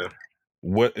lead. Yeah.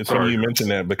 It's funny you mentioned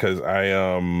that, because I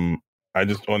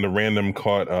just on the random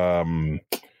caught the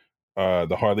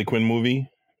Harley Quinn movie.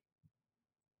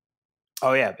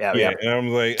 Oh yeah. And I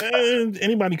was like,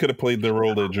 anybody could have played the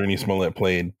role that Jurnee Smollett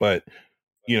played, but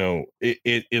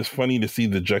it is funny to see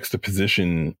the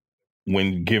juxtaposition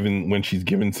when she's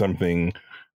given something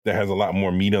that has a lot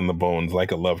more meat on the bones,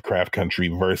 like a Lovecraft Country,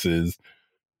 versus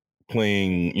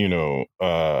playing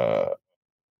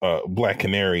Black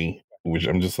Canary, which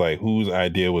I'm just like, whose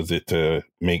idea was it to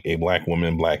make a Black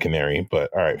woman Black Canary? But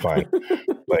all right, fine.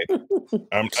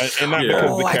 Because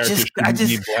the character should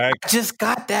be Black. I just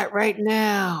got that right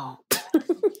now.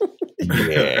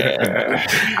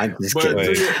 I'm just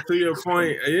kidding. To your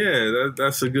point,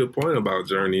 that's a good point about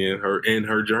Jurnee and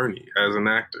her journey as an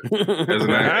actor.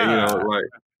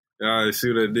 I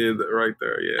see what I did right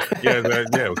there. Yeah,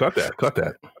 cut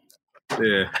that.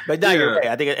 Yeah, but now you're right.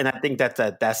 I think that's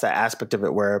the aspect of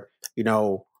it where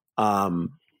the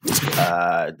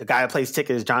guy who plays Tick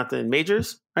is Jonathan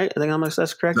Majors, right? I think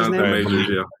that's correct. Jonathan his name.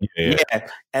 Majors, yeah.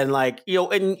 And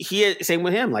and same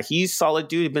with him. Like, he's solid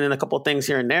dude. He's been in a couple of things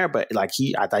here and there, but I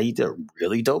thought he did a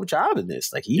really dope job in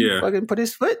this. Like, he fucking put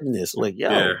his foot in this.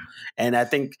 And I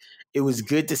think it was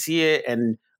good to see it,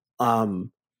 and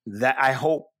that I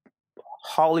hope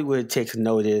Hollywood takes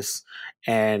notice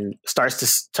and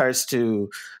starts to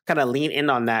kind of lean in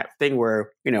on that thing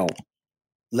where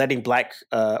letting Black,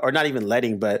 or not even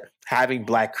letting, but having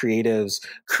Black creatives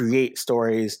create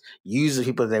stories, use the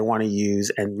people that they want to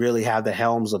use, and really have the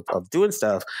helms of doing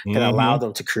stuff can allow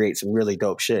them to create some really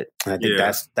dope shit. And I think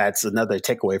that's another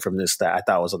takeaway from this that I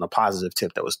thought was on a positive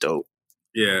tip that was dope.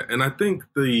 Yeah, and I think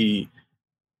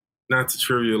not to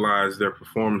trivialize their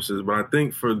performances, but I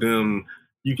think for them,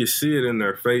 you can see it in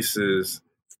their faces,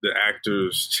 the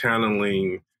actors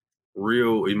channeling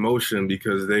real emotion,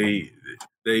 because they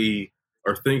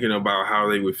are thinking about how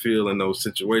they would feel in those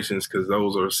situations, because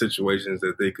those are situations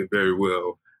that they could very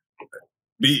well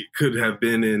could have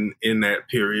been in that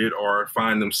period or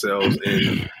find themselves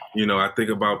in. I think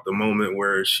about the moment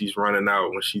where she's running out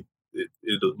when it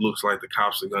looks like the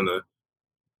cops are gonna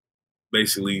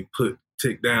basically put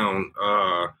Tick down.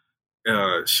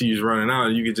 She's running out,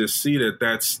 and you can just see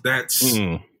that's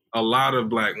a lot of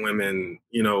Black women,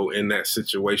 in that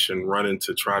situation, running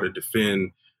to try to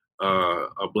defend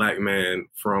a Black man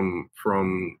from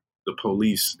the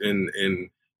police, and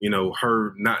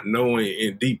her not knowing,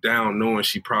 and deep down knowing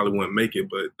she probably wouldn't make it,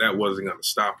 but that wasn't going to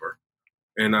stop her.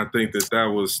 And I think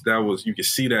that was you can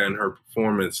see that in her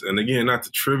performance. And again, not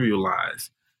to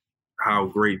trivialize how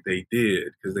great they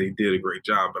did, because they did a great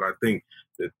job, but I think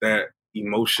that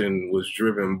emotion was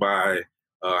driven by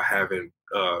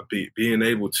being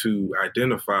able to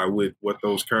identify with what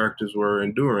those characters were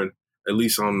enduring, at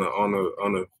least on a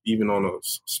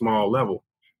small level.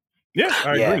 Yeah,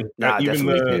 I agree. Even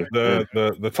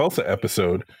the Tulsa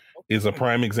episode is a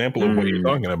prime example of what you're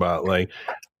talking about. Like,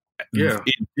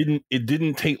 it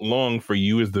didn't take long for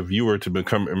you as the viewer to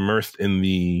become immersed in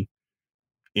the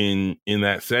in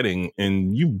that setting,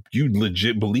 and you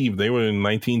legit believe they were in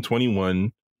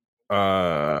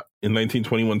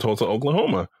 1921 Tulsa,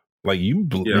 Oklahoma. Like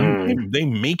they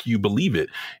make you believe it.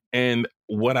 And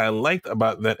what I liked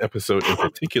about that episode in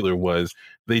particular was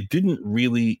they didn't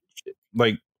really,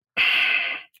 like,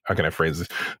 how can I phrase this?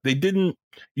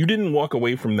 You didn't walk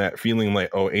away from that feeling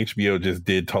like, oh, HBO just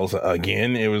did Tulsa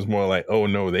again. It was more like, oh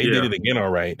no, they did it again.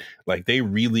 All right. Like, they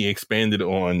really expanded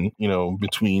on,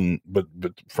 but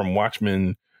from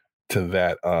Watchmen to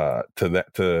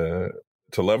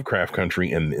Lovecraft Country,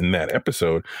 and in that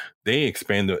episode, they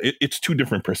expanded. It's two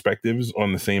different perspectives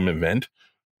on the same event.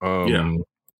 And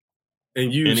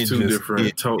use two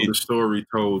different, the story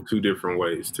told two different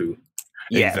ways too.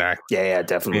 Yeah. Exactly. Yeah,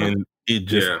 definitely. And it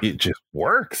just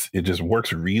works. It just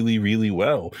works really, really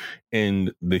well.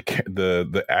 And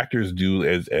the actors do,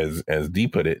 as Dee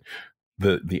put it,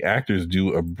 the actors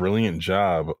do a brilliant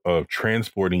job of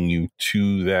transporting you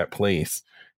to that place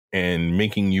and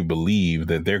making you believe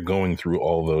that they're going through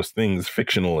all those things,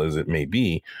 fictional as it may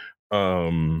be,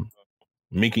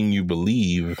 making you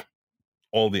believe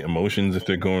all the emotions if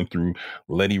they're going through.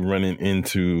 Letty running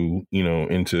into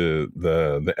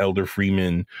the Elder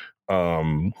Freeman,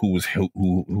 who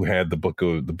had the book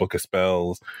of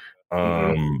spells,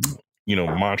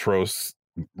 Montrose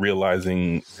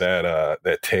realizing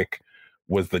that Tick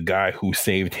was the guy who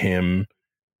saved him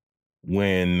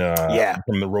when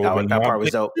from the Roving that part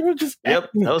was dope. It was just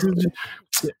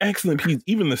excellent piece.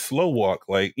 Even the slow walk,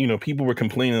 like, people were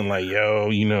complaining like,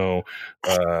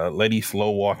 Letty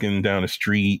slow walking down the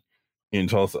street in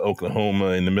Tulsa,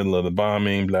 Oklahoma in the middle of the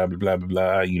bombing, blah blah blah blah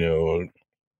blah.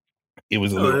 It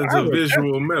was a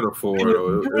visual metaphor,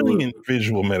 though. Brilliant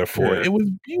visual metaphor. Yeah. It was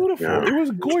beautiful. Yeah. It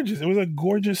was gorgeous. It was a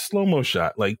gorgeous slow-mo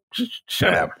shot. Like,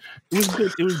 shut up. It was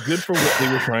good. It was good for what they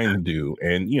were trying to do.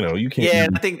 And you can't. Yeah,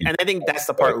 I think that's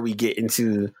the part where we get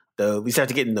into we start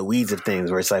to get in the weeds of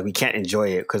things where it's like we can't enjoy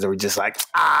it because we're just like,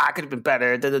 I could have been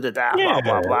better. Da, da, da, da, blah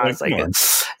blah blah. It's like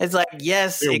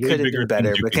yes, it could have been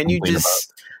better, but can you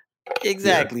just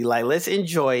like, let's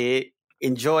enjoy it,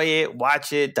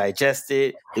 watch it, digest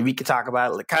it, then we can talk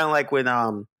about it. Kind of like when I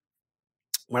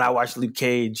watched Luke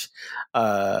Cage,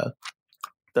 when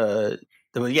I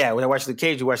watched Luke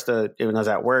Cage, when I was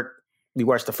at work, we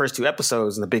watched the first two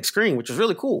episodes on the big screen, which was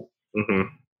really cool. Mm-hmm.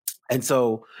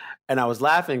 And I was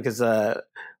laughing because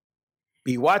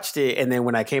we watched it, and then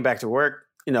when I came back to work,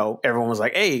 everyone was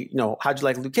like, hey, how'd you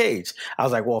like Luke Cage? I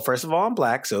was like, well, first of all, I'm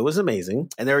black, so it was amazing.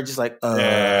 And they were just like,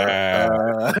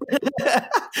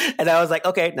 And I was like,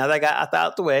 okay, now that I got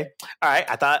out the way. All right.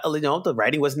 I thought, the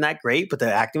writing wasn't that great, but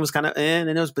the acting was kind of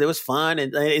but it was fun.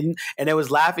 And it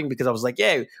was laughing because I was like,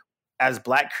 yeah, as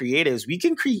black creatives, we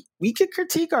can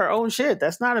critique our own shit.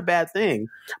 That's not a bad thing.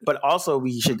 But also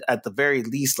we should at the very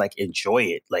least enjoy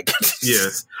it.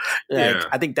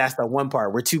 I think that's the one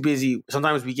part. We're too busy.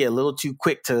 Sometimes we get a little too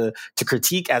quick to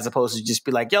critique as opposed to just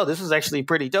be like, yo, this was actually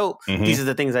pretty dope. Mm-hmm. These are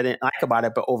the things I didn't like about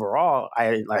it, but overall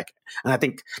I didn't like. And I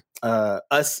think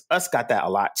us got that a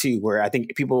lot too, where I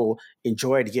think people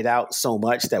enjoy to get out so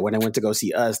much that when they went to go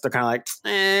see us, they're kind of like,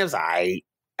 it was all right.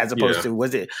 As opposed to,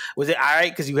 was it all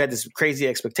right because you had this crazy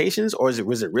expectations, or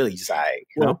was it really just all right?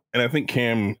 And I think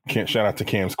Cam, shout out to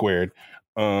Cam Squared.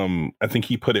 I think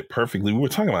he put it perfectly. We were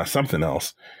talking about something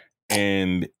else,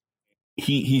 and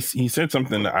he said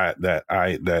something that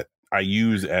I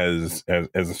use as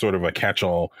a sort of a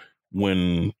catch-all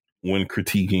when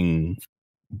critiquing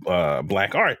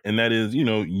black art, and that is,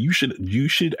 you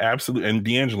should absolutely, and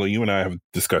D'Angelo, you and I have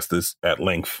discussed this at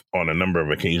length on a number of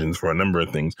occasions for a number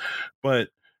of things, but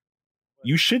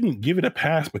you shouldn't give it a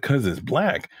pass because it's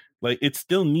black. Like, it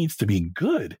still needs to be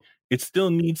good. It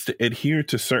still needs to adhere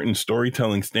to certain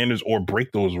storytelling standards or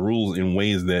break those rules in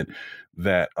ways that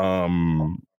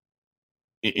in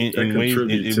ways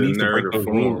it needs to break those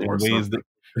rules in ways that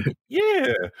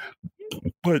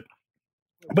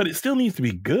but it still needs to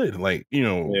be good.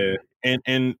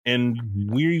 And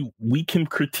we can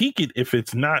critique it if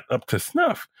it's not up to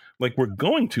snuff. Like, we're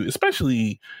going to,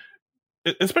 especially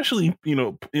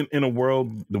in a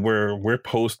world where we're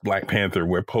post Black Panther,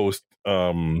 we're post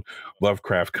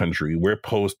Lovecraft Country, we're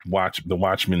post the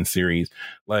Watchmen series.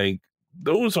 Like,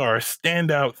 those are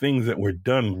standout things that were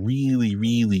done really,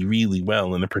 really, really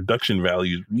well, and the production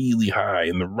value is really high,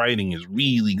 and the writing is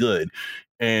really good.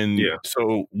 And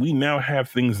so we now have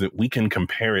things that we can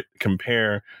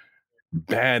compare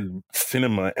bad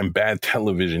cinema and bad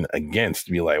television against,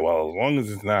 to be like, well, as long as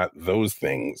it's not those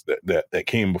things that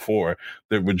came before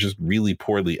that were just really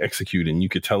poorly executed, and you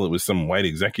could tell it was some white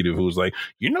executive who was like,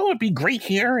 it'd be great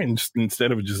here, and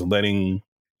instead of just letting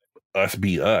us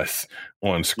be us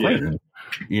on screen.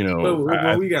 You know,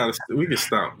 but we can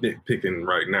stop nitpicking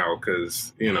right now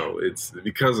because it's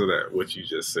because of that what you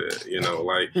just said.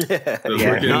 Like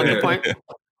the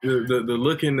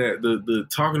looking at the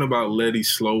talking about Letty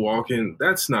slow walking.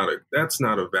 That's not a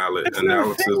valid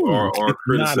analysis or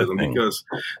criticism because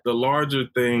the larger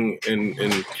thing and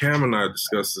Cam and I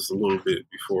discussed this a little bit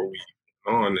before we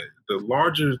on it. The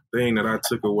larger thing that I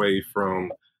took away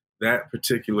from that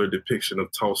particular depiction of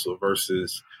Tulsa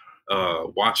versus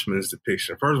Watchmen's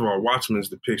depiction. First of all, Watchmen's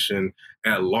depiction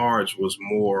at large was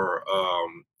more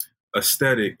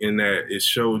aesthetic in that it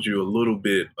showed you a little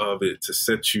bit of it to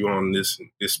set you on this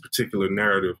particular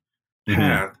narrative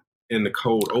path in the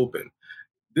cold open.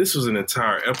 This was an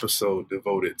entire episode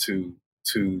devoted to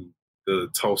the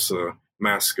Tulsa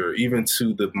massacre, even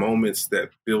to the moments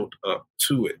that built up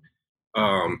to it.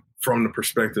 From the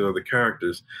perspective of the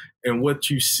characters, and what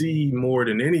you see more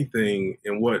than anything,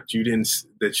 and what you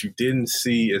didn't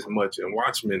see as much in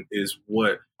Watchmen is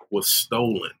what was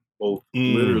stolen, both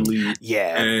literally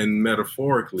and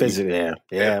metaphorically. Physically,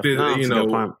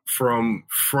 from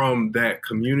that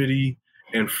community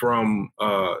and from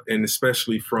and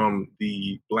especially from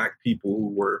the Black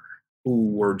people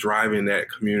who were driving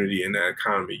that community and that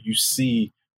economy. You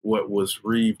see what was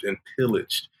reaved and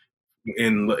pillaged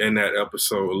in that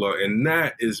episode, and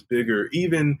that is bigger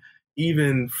even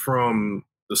from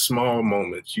the small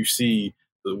moments. You see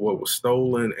what was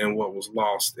stolen and what was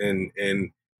lost, and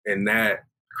that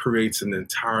creates an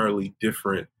entirely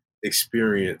different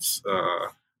experience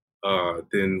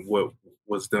than what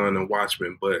was done in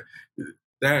Watchmen. But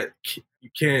that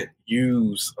you can't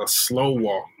use a slow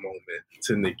walk moment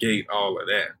to negate all of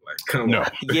that. Like, come on.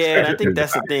 Yeah, and I think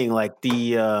that's the thing. Like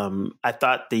I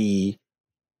thought the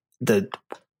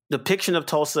depiction of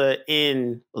Tulsa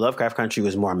in Lovecraft Country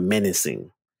was more menacing.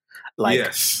 Like,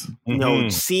 yes.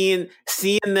 Seeing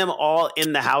them all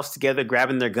in the house together,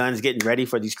 grabbing their guns, getting ready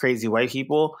for these crazy white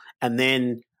people, and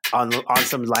then on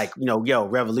some like,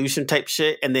 revolution type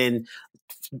shit, and then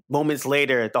moments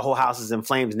later, the whole house is in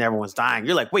flames and everyone's dying.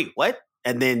 You're like, wait, what?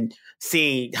 And then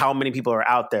seeing how many people are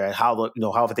out there, how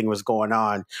everything was going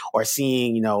on, or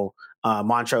seeing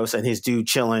Montrose and his dude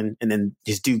chilling, and then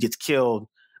his dude gets killed.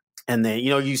 And then,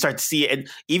 you start to see it. And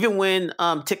even when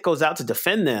Tick goes out to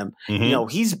defend them,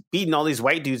 he's beating all these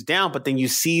white dudes down. But then you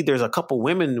see there's a couple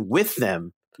women with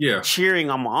them cheering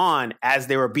them on as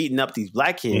they were beating up these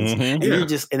Black kids. And you're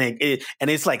just, and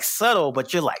it's like subtle,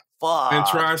 but you're like, fuck. And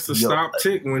tries to stop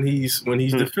Tick when he's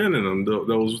defending them,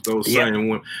 those same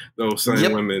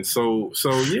women. So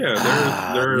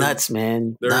yeah, there's nuts,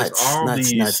 man. There's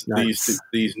nuts,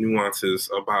 these nuances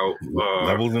about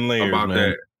levels and layers about man.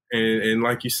 that. And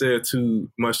like you said,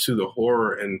 too much to the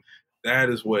horror, and that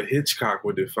is what Hitchcock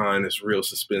would define as real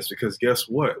suspense. Because guess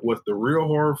what? What the real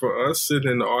horror for us sitting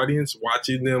in the audience,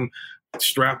 watching them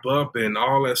strap up and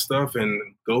all that stuff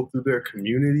and go through their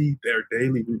community, their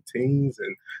daily routines,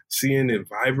 and seeing it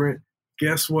vibrant,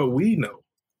 guess what we know?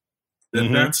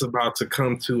 That's about to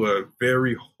come to a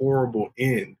very horrible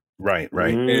end. Right.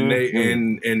 And they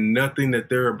and nothing that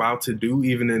they're about to do,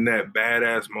 even in that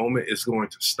badass moment, is going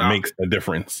to stop. Makes a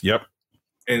difference. Yep.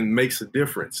 And makes a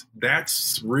difference.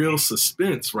 That's real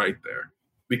suspense right there.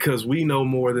 Because we know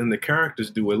more than the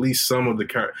characters do, at least some of the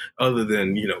characters, other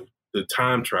than, the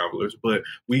time travelers, but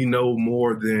we know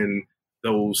more than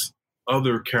those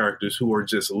other characters who are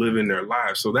just living their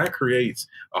lives. So that creates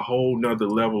a whole nother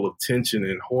level of tension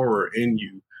and horror in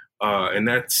you. And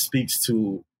that speaks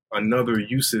to another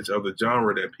usage of the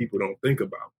genre that people don't think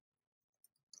about.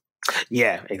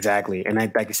 Yeah, exactly. And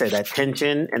like you said, that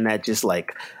tension and that just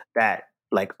like that,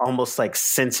 like almost like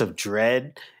sense of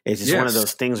dread is just one of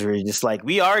those things where you're just like,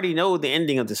 we already know the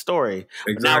ending of the story.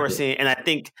 Exactly. But now we're seeing, and I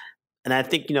think, in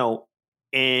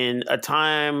a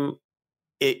time,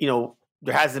 there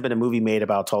hasn't been a movie made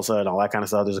about Tulsa and all that kind of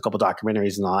stuff. There's a couple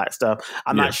documentaries and all that stuff.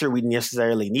 I'm not sure we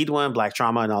necessarily need one, Black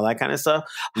trauma and all that kind of stuff.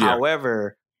 Yeah.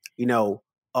 However,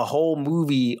 a whole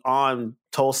movie on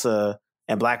Tulsa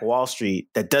and Black Wall Street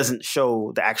that doesn't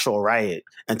show the actual riot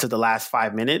until the last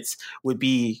 5 minutes would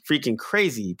be freaking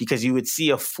crazy, because you would see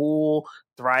a full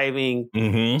thriving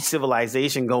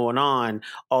civilization going on,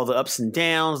 all the ups and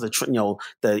downs, it's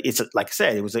like I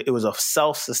said, it was a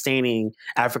self-sustaining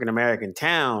African-American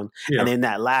town. Yeah. And in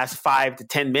that last 5 to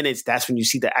 10 minutes, that's when you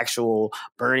see the actual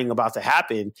burning about to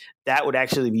happen. That would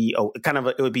actually be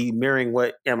it would be mirroring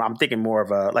what I'm thinking more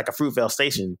of a Fruitvale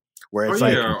Station, where it's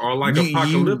or like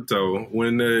Apocalypto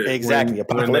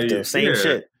Apocalypto, same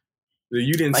shit.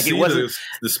 You didn't see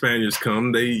the Spaniards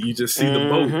come. You just see the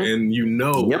boat, and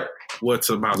what's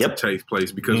about to take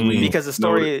place because the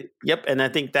story. And I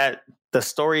think that the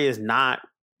story is not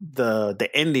the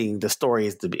ending, the story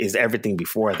is everything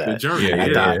before that. The journey,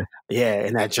 and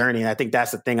and that journey. And I think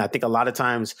that's the thing. I think a lot of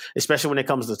times, especially when it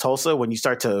comes to Tulsa, when you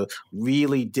start to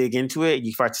really dig into it,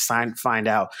 you start to find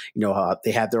out,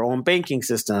 they had their own banking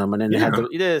system, and then they had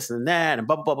this and that, and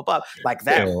blah blah blah blah. Like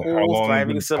that whole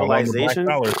thriving civilization.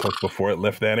 How long the Black Dollar took before it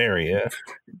left that area,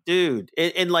 dude.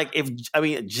 And like,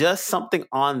 just something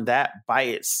on that by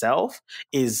itself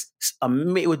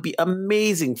it would be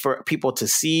amazing for people to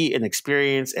see and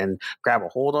experience and grab a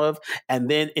hold of, and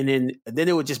then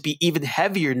it would just be even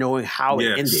heavier knowing how it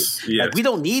ended. Yes. Like I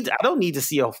don't need to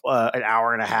see an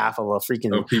hour and a half of a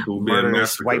freaking people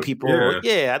murderous white people.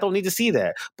 I don't need to see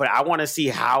that, but I want to see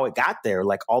how it got there.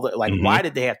 Like why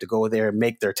did they have to go there and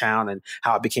make their town, and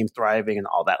how it became thriving and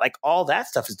all that. Like all that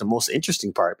stuff is the most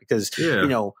interesting part, because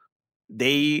the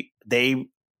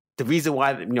reason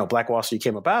why Black Wall Street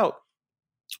came about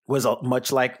was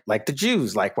much like the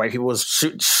Jews. Like white people was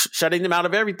shutting them out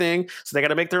of everything, so they got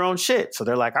to make their own shit. So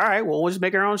they're like, all right, well, we'll just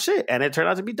make our own shit, and it turned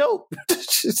out to be dope.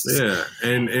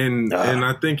 And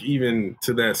I think even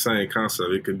to that same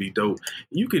concept, it could be dope.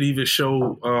 You could even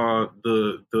show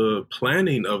the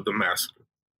planning of the massacre,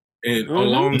 and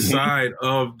alongside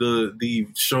of the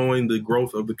showing the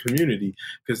growth of the community,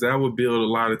 because that would build a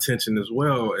lot of tension as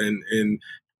well. And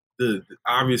the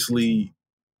obviously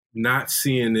not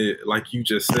seeing it, like you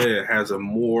just said, has an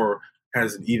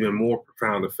even more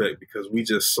profound effect, because we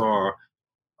just saw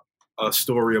a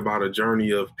story about a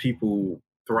journey of people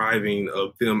thriving,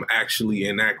 of them actually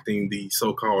enacting the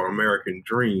so-called American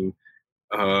dream,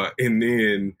 and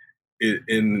then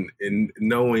in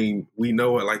knowing, we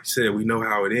know it, like you said, we know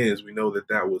how it ends. We know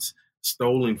that was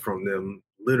stolen from them,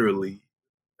 literally,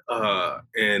 but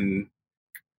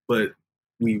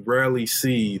we rarely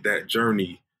see that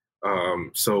journey.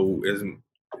 So as you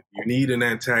need an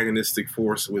antagonistic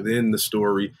force within the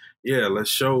story,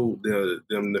 let's show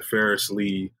them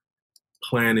nefariously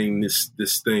planning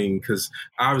this thing, because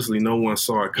obviously no one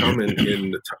saw it coming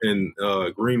in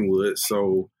Greenwood.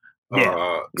 So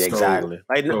exactly.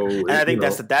 And I think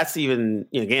that's even,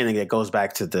 again, that goes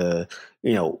back to the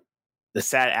the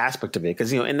sad aspect of it,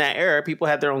 because in that era, people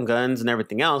had their own guns and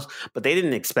everything else, but they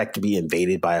didn't expect to be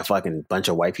invaded by a fucking bunch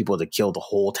of white people to kill the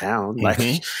whole town. Like,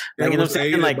 it was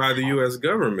aided by the U.S.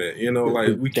 government.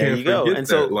 Like, we can't forget and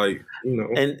so, that. Like,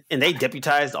 and they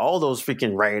deputized all those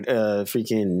freaking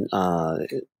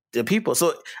the people.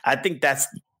 So I think that's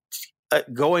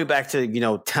going back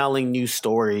to telling new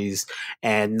stories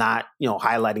and not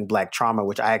highlighting Black trauma,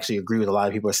 which I actually agree with. A lot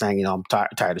of people are saying I'm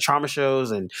tired of trauma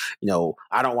shows, and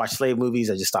I don't watch slave movies.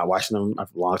 I just stopped watching them a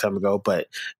long time ago. But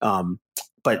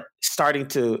starting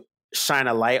to shine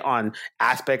a light on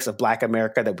aspects of Black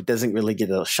America that doesn't really get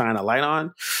to shine a light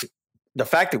on. The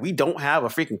fact that we don't have a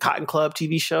freaking Cotton Club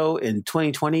TV show in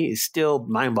 2020 is still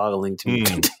mind-boggling to me.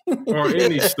 Or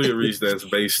any series that's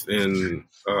based in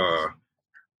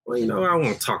well, I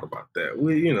won't talk about that.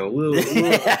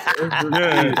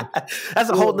 That's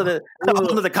a whole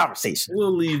nother conversation.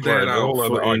 We'll leave that out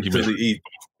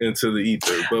into the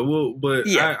ether. But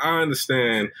I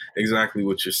understand exactly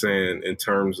what you're saying in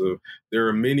terms of there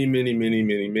are many, many, many,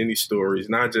 many, many stories,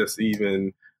 not just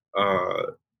even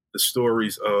the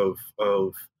stories of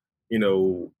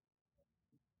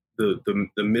the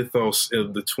mythos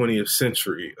of the 20th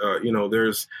century.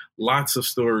 There's lots of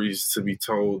stories to be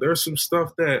told. There's some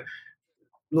stuff that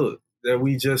we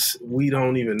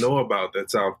don't even know about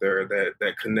that's out there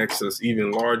that connects us even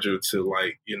larger to,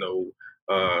 like, to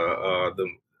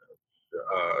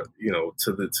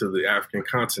the African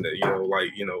continent,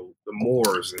 the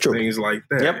Moors and things like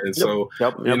that.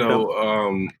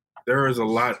 There is a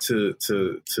lot to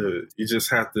you just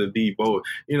have to be bold.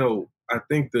 I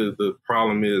think the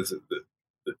problem is that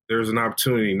there's an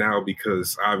opportunity now,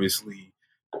 because obviously,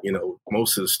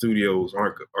 most of the studios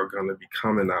are going to be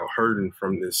coming out hurting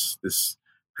from this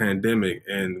pandemic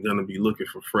and going to be looking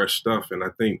for fresh stuff. And I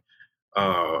think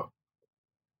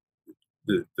the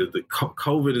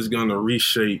COVID is going to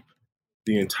reshape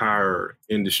the entire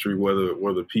industry,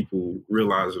 whether people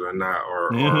realize it or not,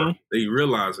 or they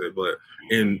realize it, but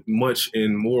in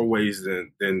more ways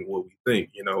than what we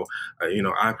think.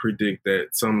 I predict that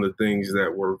some of the things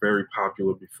that were very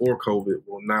popular before COVID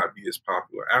will not be as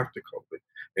popular after COVID,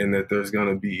 and that there's going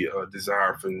to be a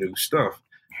desire for new stuff,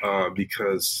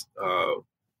 because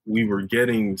we were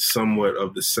getting somewhat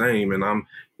of the same. And I'm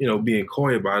being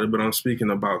coy about it, but I'm speaking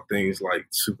about things like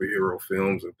superhero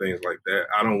films and things like that.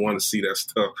 I don't want to see that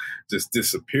stuff just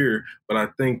disappear, but I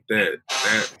think that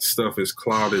stuff has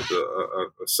clouded a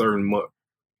certain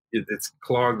it's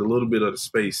clogged a little bit of the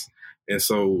space. And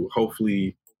so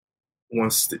hopefully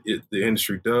once the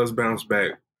industry does bounce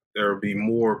back, there will be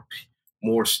more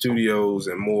more studios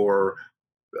and more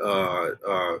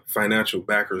financial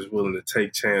backers willing to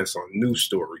take chance on new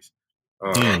stories.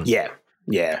 Yeah.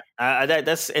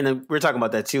 That's and then we're talking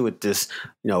about that too with this.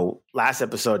 Last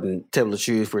episode in Table of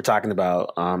Truth, we're talking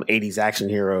about 80s action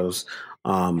heroes,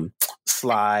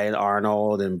 Sly and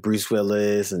Arnold and Bruce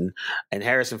Willis and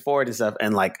Harrison Ford and stuff.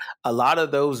 And like a lot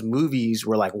of those movies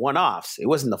were like one-offs. It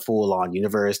wasn't the full-on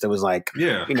universe. There was like,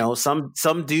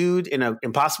 some dude in an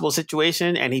impossible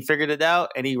situation and he figured it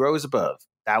out and he rose above.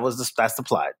 That's the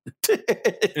plot.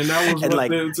 And that was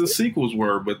what the sequels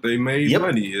were, but they made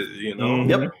money,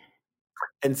 Yep.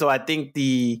 And so I think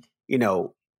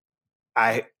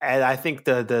I think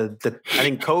I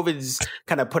think COVID's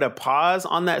kind of put a pause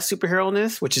on that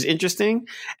superhero-ness, which is interesting.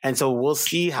 And so we'll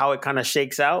see how it kind of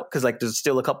shakes out because like there's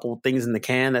still a couple things in the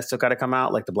can that still got to come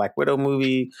out, like the Black Widow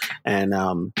movie and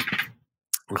a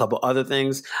couple other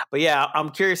things. But yeah, I'm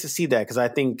curious to see that because I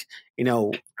think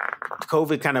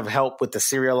COVID kind of helped with the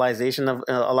serialization of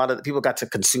a lot of the people got to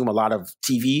consume a lot of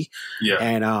TV. Yeah.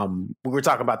 And we were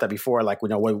talking about that before, like,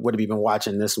 what have you been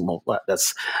watching this?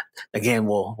 That's again,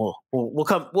 we'll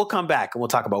come back and we'll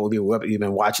talk about what you've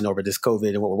been watching over this COVID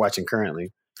and what we're watching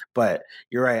currently. But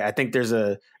you're right. I think there's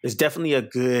definitely a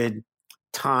good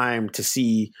time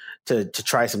to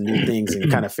try some new things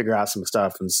and kind of figure out some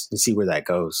stuff and see where that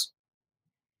goes.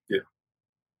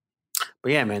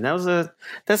 But yeah, man, I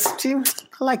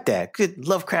like that. Good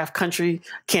Lovecraft Country.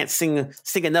 Can't sing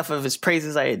enough of his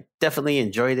praises. I definitely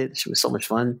enjoyed it. She was so much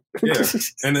fun. Yeah,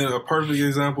 and a perfect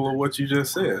example of what you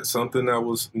just said. Something that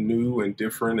was new and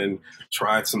different and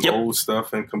tried some old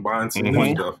stuff and combined some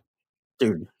new stuff.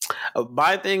 Dude,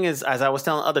 my thing is, as I was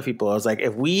telling other people, I was like,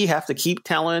 if we have to keep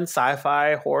telling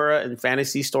sci-fi, horror, and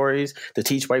fantasy stories to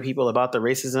teach white people about the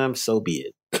racism, so be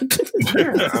it.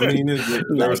 Yeah, I mean,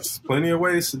 there's plenty of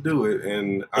ways to do it,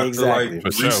 and I feel like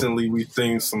recently we've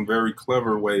seen some very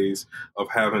clever ways of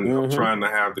trying to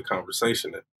have the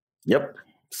conversation. Yep.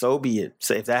 So be it.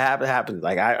 So if that happens.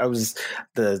 Like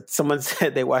someone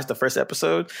said they watched the first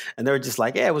episode and they were just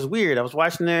like, yeah, it was weird. I was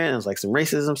watching there and it was like some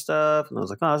racism stuff. And I was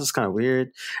like, oh, this is kind of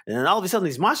weird. And then all of a sudden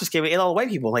these monsters came and ate all the white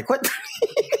people. Like, what?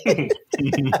 And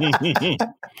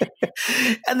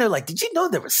they're like, did you know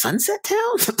there was Sunset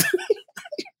Town?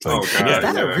 Oh, God, is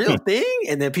that a real thing?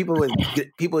 And then people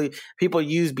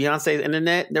use Beyonce's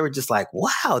internet. And they were just like,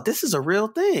 wow, this is a real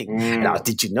thing. And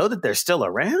did you know that they're still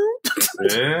around?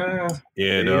 Yeah,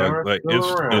 no, like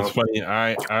it's funny.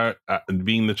 I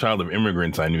being the child of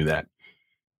immigrants, I knew that.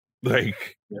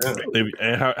 Like,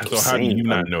 how do you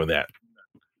not know that?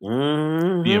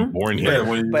 Mm-hmm. Being born here,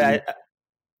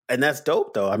 and that's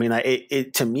dope though. I mean,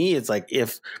 it to me, it's like I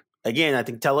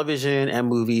think television and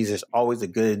movies is always a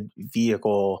good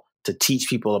vehicle to teach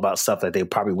people about stuff that they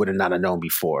probably would have not have known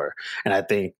before. And I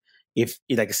think if,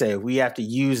 like I say, we have to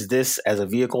use this as a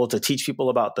vehicle to teach people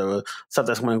about the stuff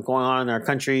that's going on in our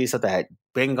country, stuff that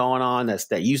been going on,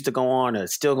 that used to go on,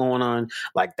 that's still going on,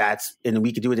 like and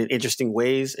we could do it in interesting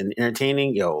ways and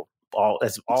entertaining, all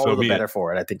the better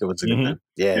for it. I think it was a good thing.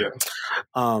 Yeah.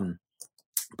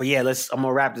 But yeah, I'm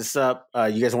gonna wrap this up.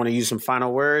 You guys want to use some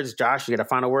final words? Josh, you got a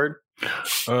final word?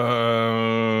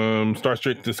 Star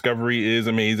Trek Discovery is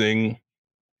amazing.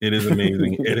 It is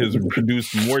amazing. It has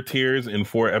produced more tears in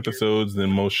 4 episodes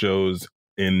than most shows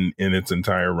in its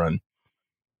entire run.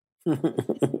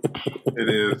 It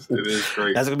is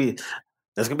great. That's gonna be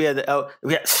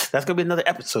another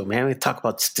episode, man. We talk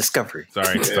about Discovery.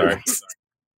 Sorry.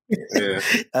 Yeah.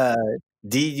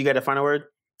 D, you got a final word?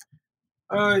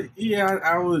 Yeah,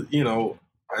 I would.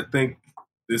 I think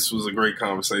this was a great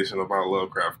conversation about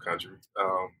Lovecraft Country.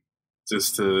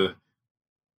 Just to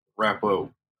wrap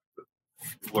up,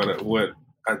 what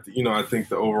I think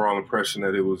the overall impression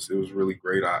that it was really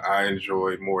great. I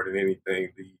enjoyed more than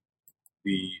anything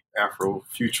the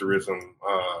Afrofuturism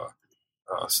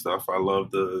stuff. I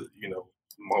love the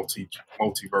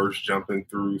multiverse jumping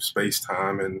through space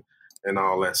time and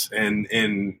all that,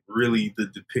 and really the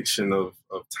depiction of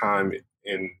time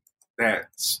in that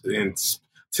in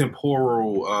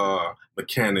temporal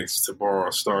mechanics, to borrow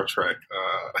a Star Trek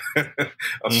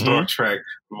Star Trek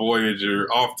Voyager,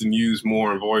 often used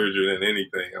more in Voyager than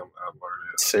anything I've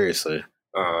learned. Seriously.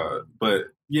 But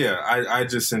yeah, I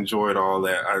just enjoyed all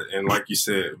that. And like you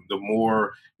said, the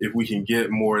more, if we can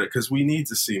get more, because we need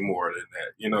to see more than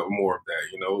that, more of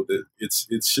that,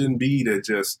 it shouldn't be that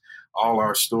just all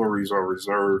our stories are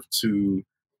reserved to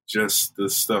just the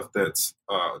stuff that's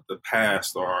the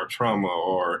past or our trauma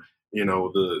or,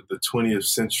 the 20th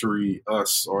century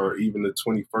us or even the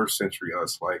 21st century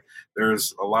us. Like,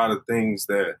 there's a lot of things,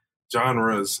 that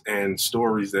genres and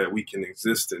stories that we can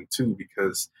exist in too,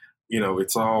 because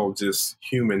it's all just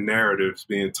human narratives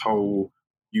being told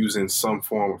using some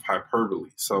form of hyperbole.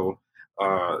 So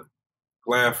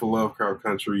glad for Lovecraft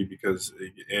Country because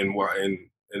and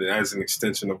as an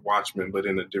extension of Watchmen, but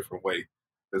in a different way,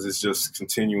 because it's just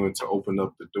continuing to open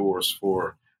up the doors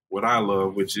for what I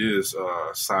love, which is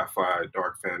sci-fi,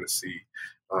 dark fantasy,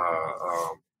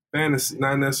 fantasy,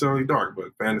 not necessarily dark,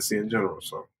 but fantasy in general.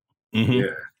 So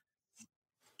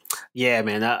yeah,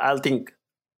 man. I think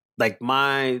like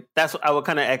I would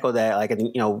kind of echo that. Like I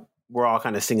think we're all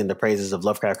kind of singing the praises of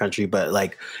Lovecraft Country, but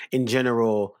like in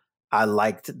general, I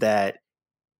liked that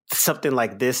something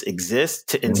like this exists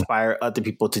to inspire other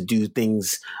people to do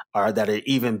things that are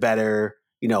even better,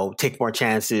 take more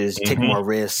chances, take more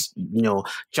risks,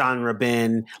 genre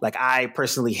bend. Like I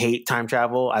personally hate time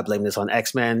travel. I blame this on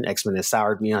X-Men. X-Men has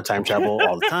soured me on time travel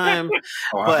all the time.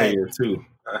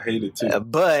 I hate it too.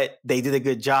 But they did a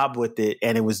good job with it,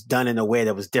 and it was done in a way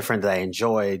that was different that I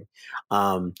enjoyed.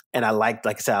 And I liked,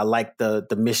 like I said, I liked the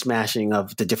mishmashing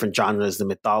of the different genres, the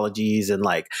mythologies, and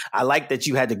like I liked that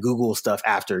you had to Google stuff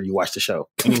after you watched the show.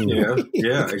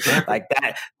 Yeah, exactly. Like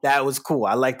that was cool.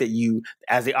 I like that you,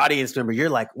 as the audience member, you're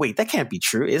like, wait, that can't be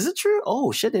true. Is it true?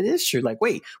 Oh shit, it is true. Like,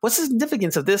 wait, what's the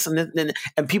significance of this? And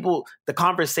people, the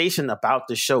conversation about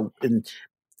the show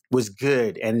was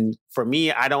good. And for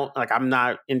me, I'm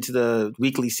not into the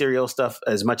weekly serial stuff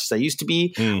as much as I used to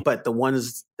be, but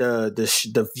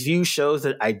the few shows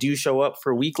that I do show up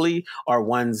for weekly are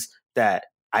ones that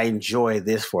I enjoy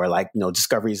this for. Like,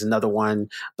 Discovery is another one,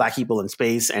 Black People in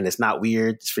Space, and it's not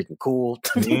weird. It's freaking cool.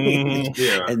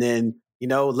 Yeah. And then,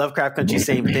 Lovecraft Country,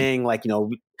 same thing. Like,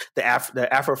 the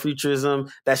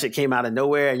Afrofuturism, that shit came out of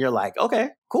nowhere, and you're like, okay,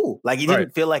 cool. Like, you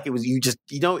didn't feel like it was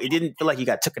it didn't feel like you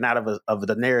got taken out of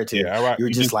the narrative. Yeah, you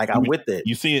were just like, I'm with it.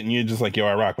 You see it, and you're just like, yo,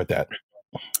 I rock with that.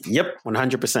 Yep,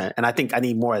 100%. And I think I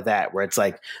need more of that, where it's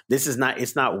like,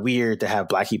 it's not weird to have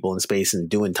Black people in space and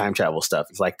doing time travel stuff.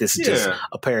 It's like, this is just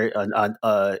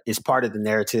it's part of the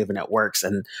narrative, and it works.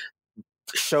 And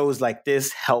shows like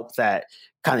this help that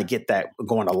kind of get that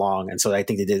going along. And so I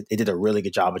think they did a really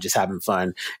good job of just having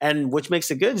fun. And which makes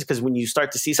it good is because when you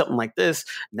start to see something like this,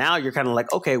 now you're kind of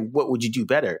like, okay, what would you do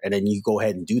better? And then you go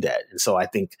ahead and do that. And so I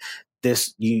think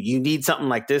this, you need something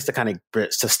like this to kind of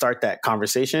to start that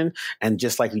conversation. And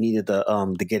just like you needed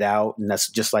the Get Out, and that's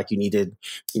just like you needed,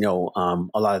 a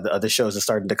lot of the other shows are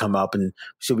starting to come up. And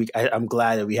so I'm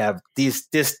glad that we have these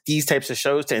types of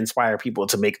shows to inspire people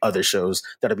to make other shows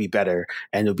that'll be better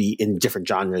and it'll be in different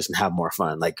genres and have more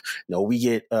fun. Like, we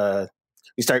get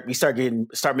we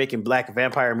start making Black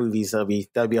vampire movies. That'll be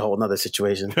a whole nother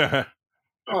situation.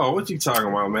 Oh, what you talking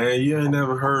about, man? You ain't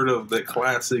never heard of the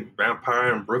classic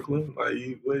Vampire in Brooklyn?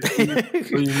 Like, what do you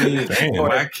mean?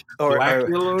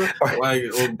 Blackula?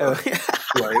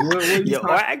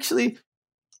 Actually,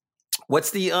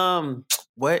 what's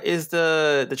what is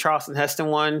the Charlton Heston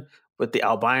one with the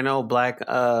albino Black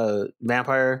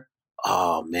vampire?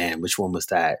 Oh man, which one was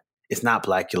that? It's not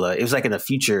Blackula. It was like in the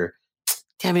future.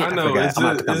 Damn it, I know. Is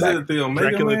it the Omega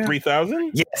Dracula Man?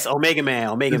 3000? Yes, Omega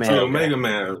Man. The Omega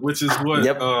Man, which is what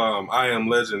I Am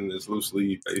Legend is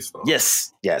loosely based on.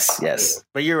 Yes. Yeah.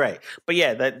 But you're right. But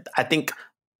yeah, I think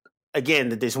again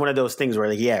that there's one of those things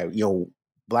where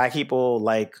Black people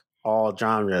like all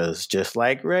genres, just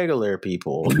like regular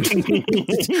people.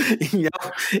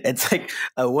 It's like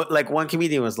one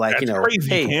comedian was like, crazy,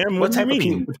 hey, Cam. what type of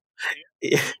people?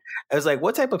 I was like,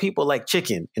 what type of people like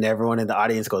chicken? And everyone in the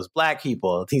audience goes, Black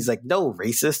people. He's like, no,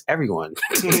 racist, everyone.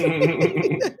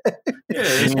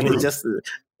 It's just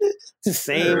the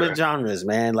same with genres,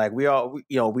 man. Like we all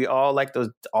like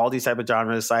all these type of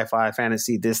genres, sci-fi,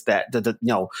 fantasy, this, that,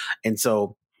 and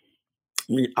so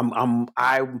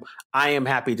I am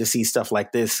happy to see stuff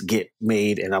like this get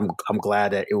made, and I'm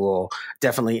glad that it will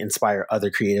definitely inspire other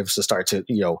creatives to start to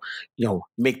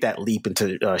make that leap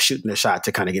into shooting a shot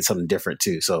to kind of get something different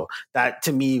too. So that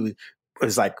to me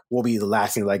is like will be the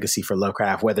lasting legacy for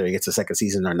Lovecraft, whether it gets a second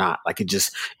season or not. Like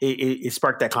it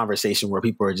sparked that conversation where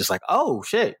people are just like, oh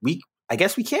shit, I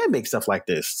guess we can make stuff like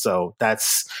this. So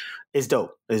it's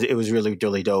dope. It was really,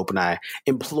 really dope. And I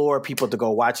implore people to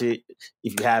go watch it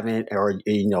if you haven't, or,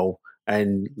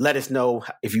 and let us know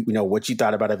if you know what you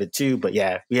thought about it too. But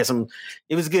yeah, we had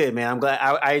it was good, man. I'm glad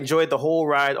I enjoyed the whole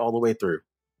ride all the way through.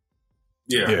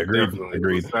 Yeah, agreed. It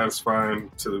was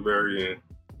satisfying to the very end.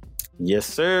 Yes,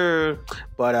 sir.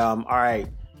 But all right.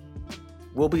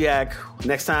 We'll be back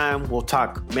next time. We'll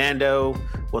talk Mando.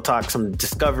 We'll talk some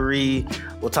Discovery.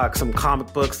 We'll talk some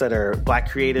comic books that are Black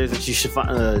creators that you should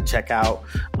check out.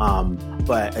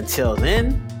 But until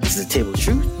then, this is the Table of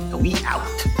Truth, and we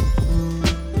out.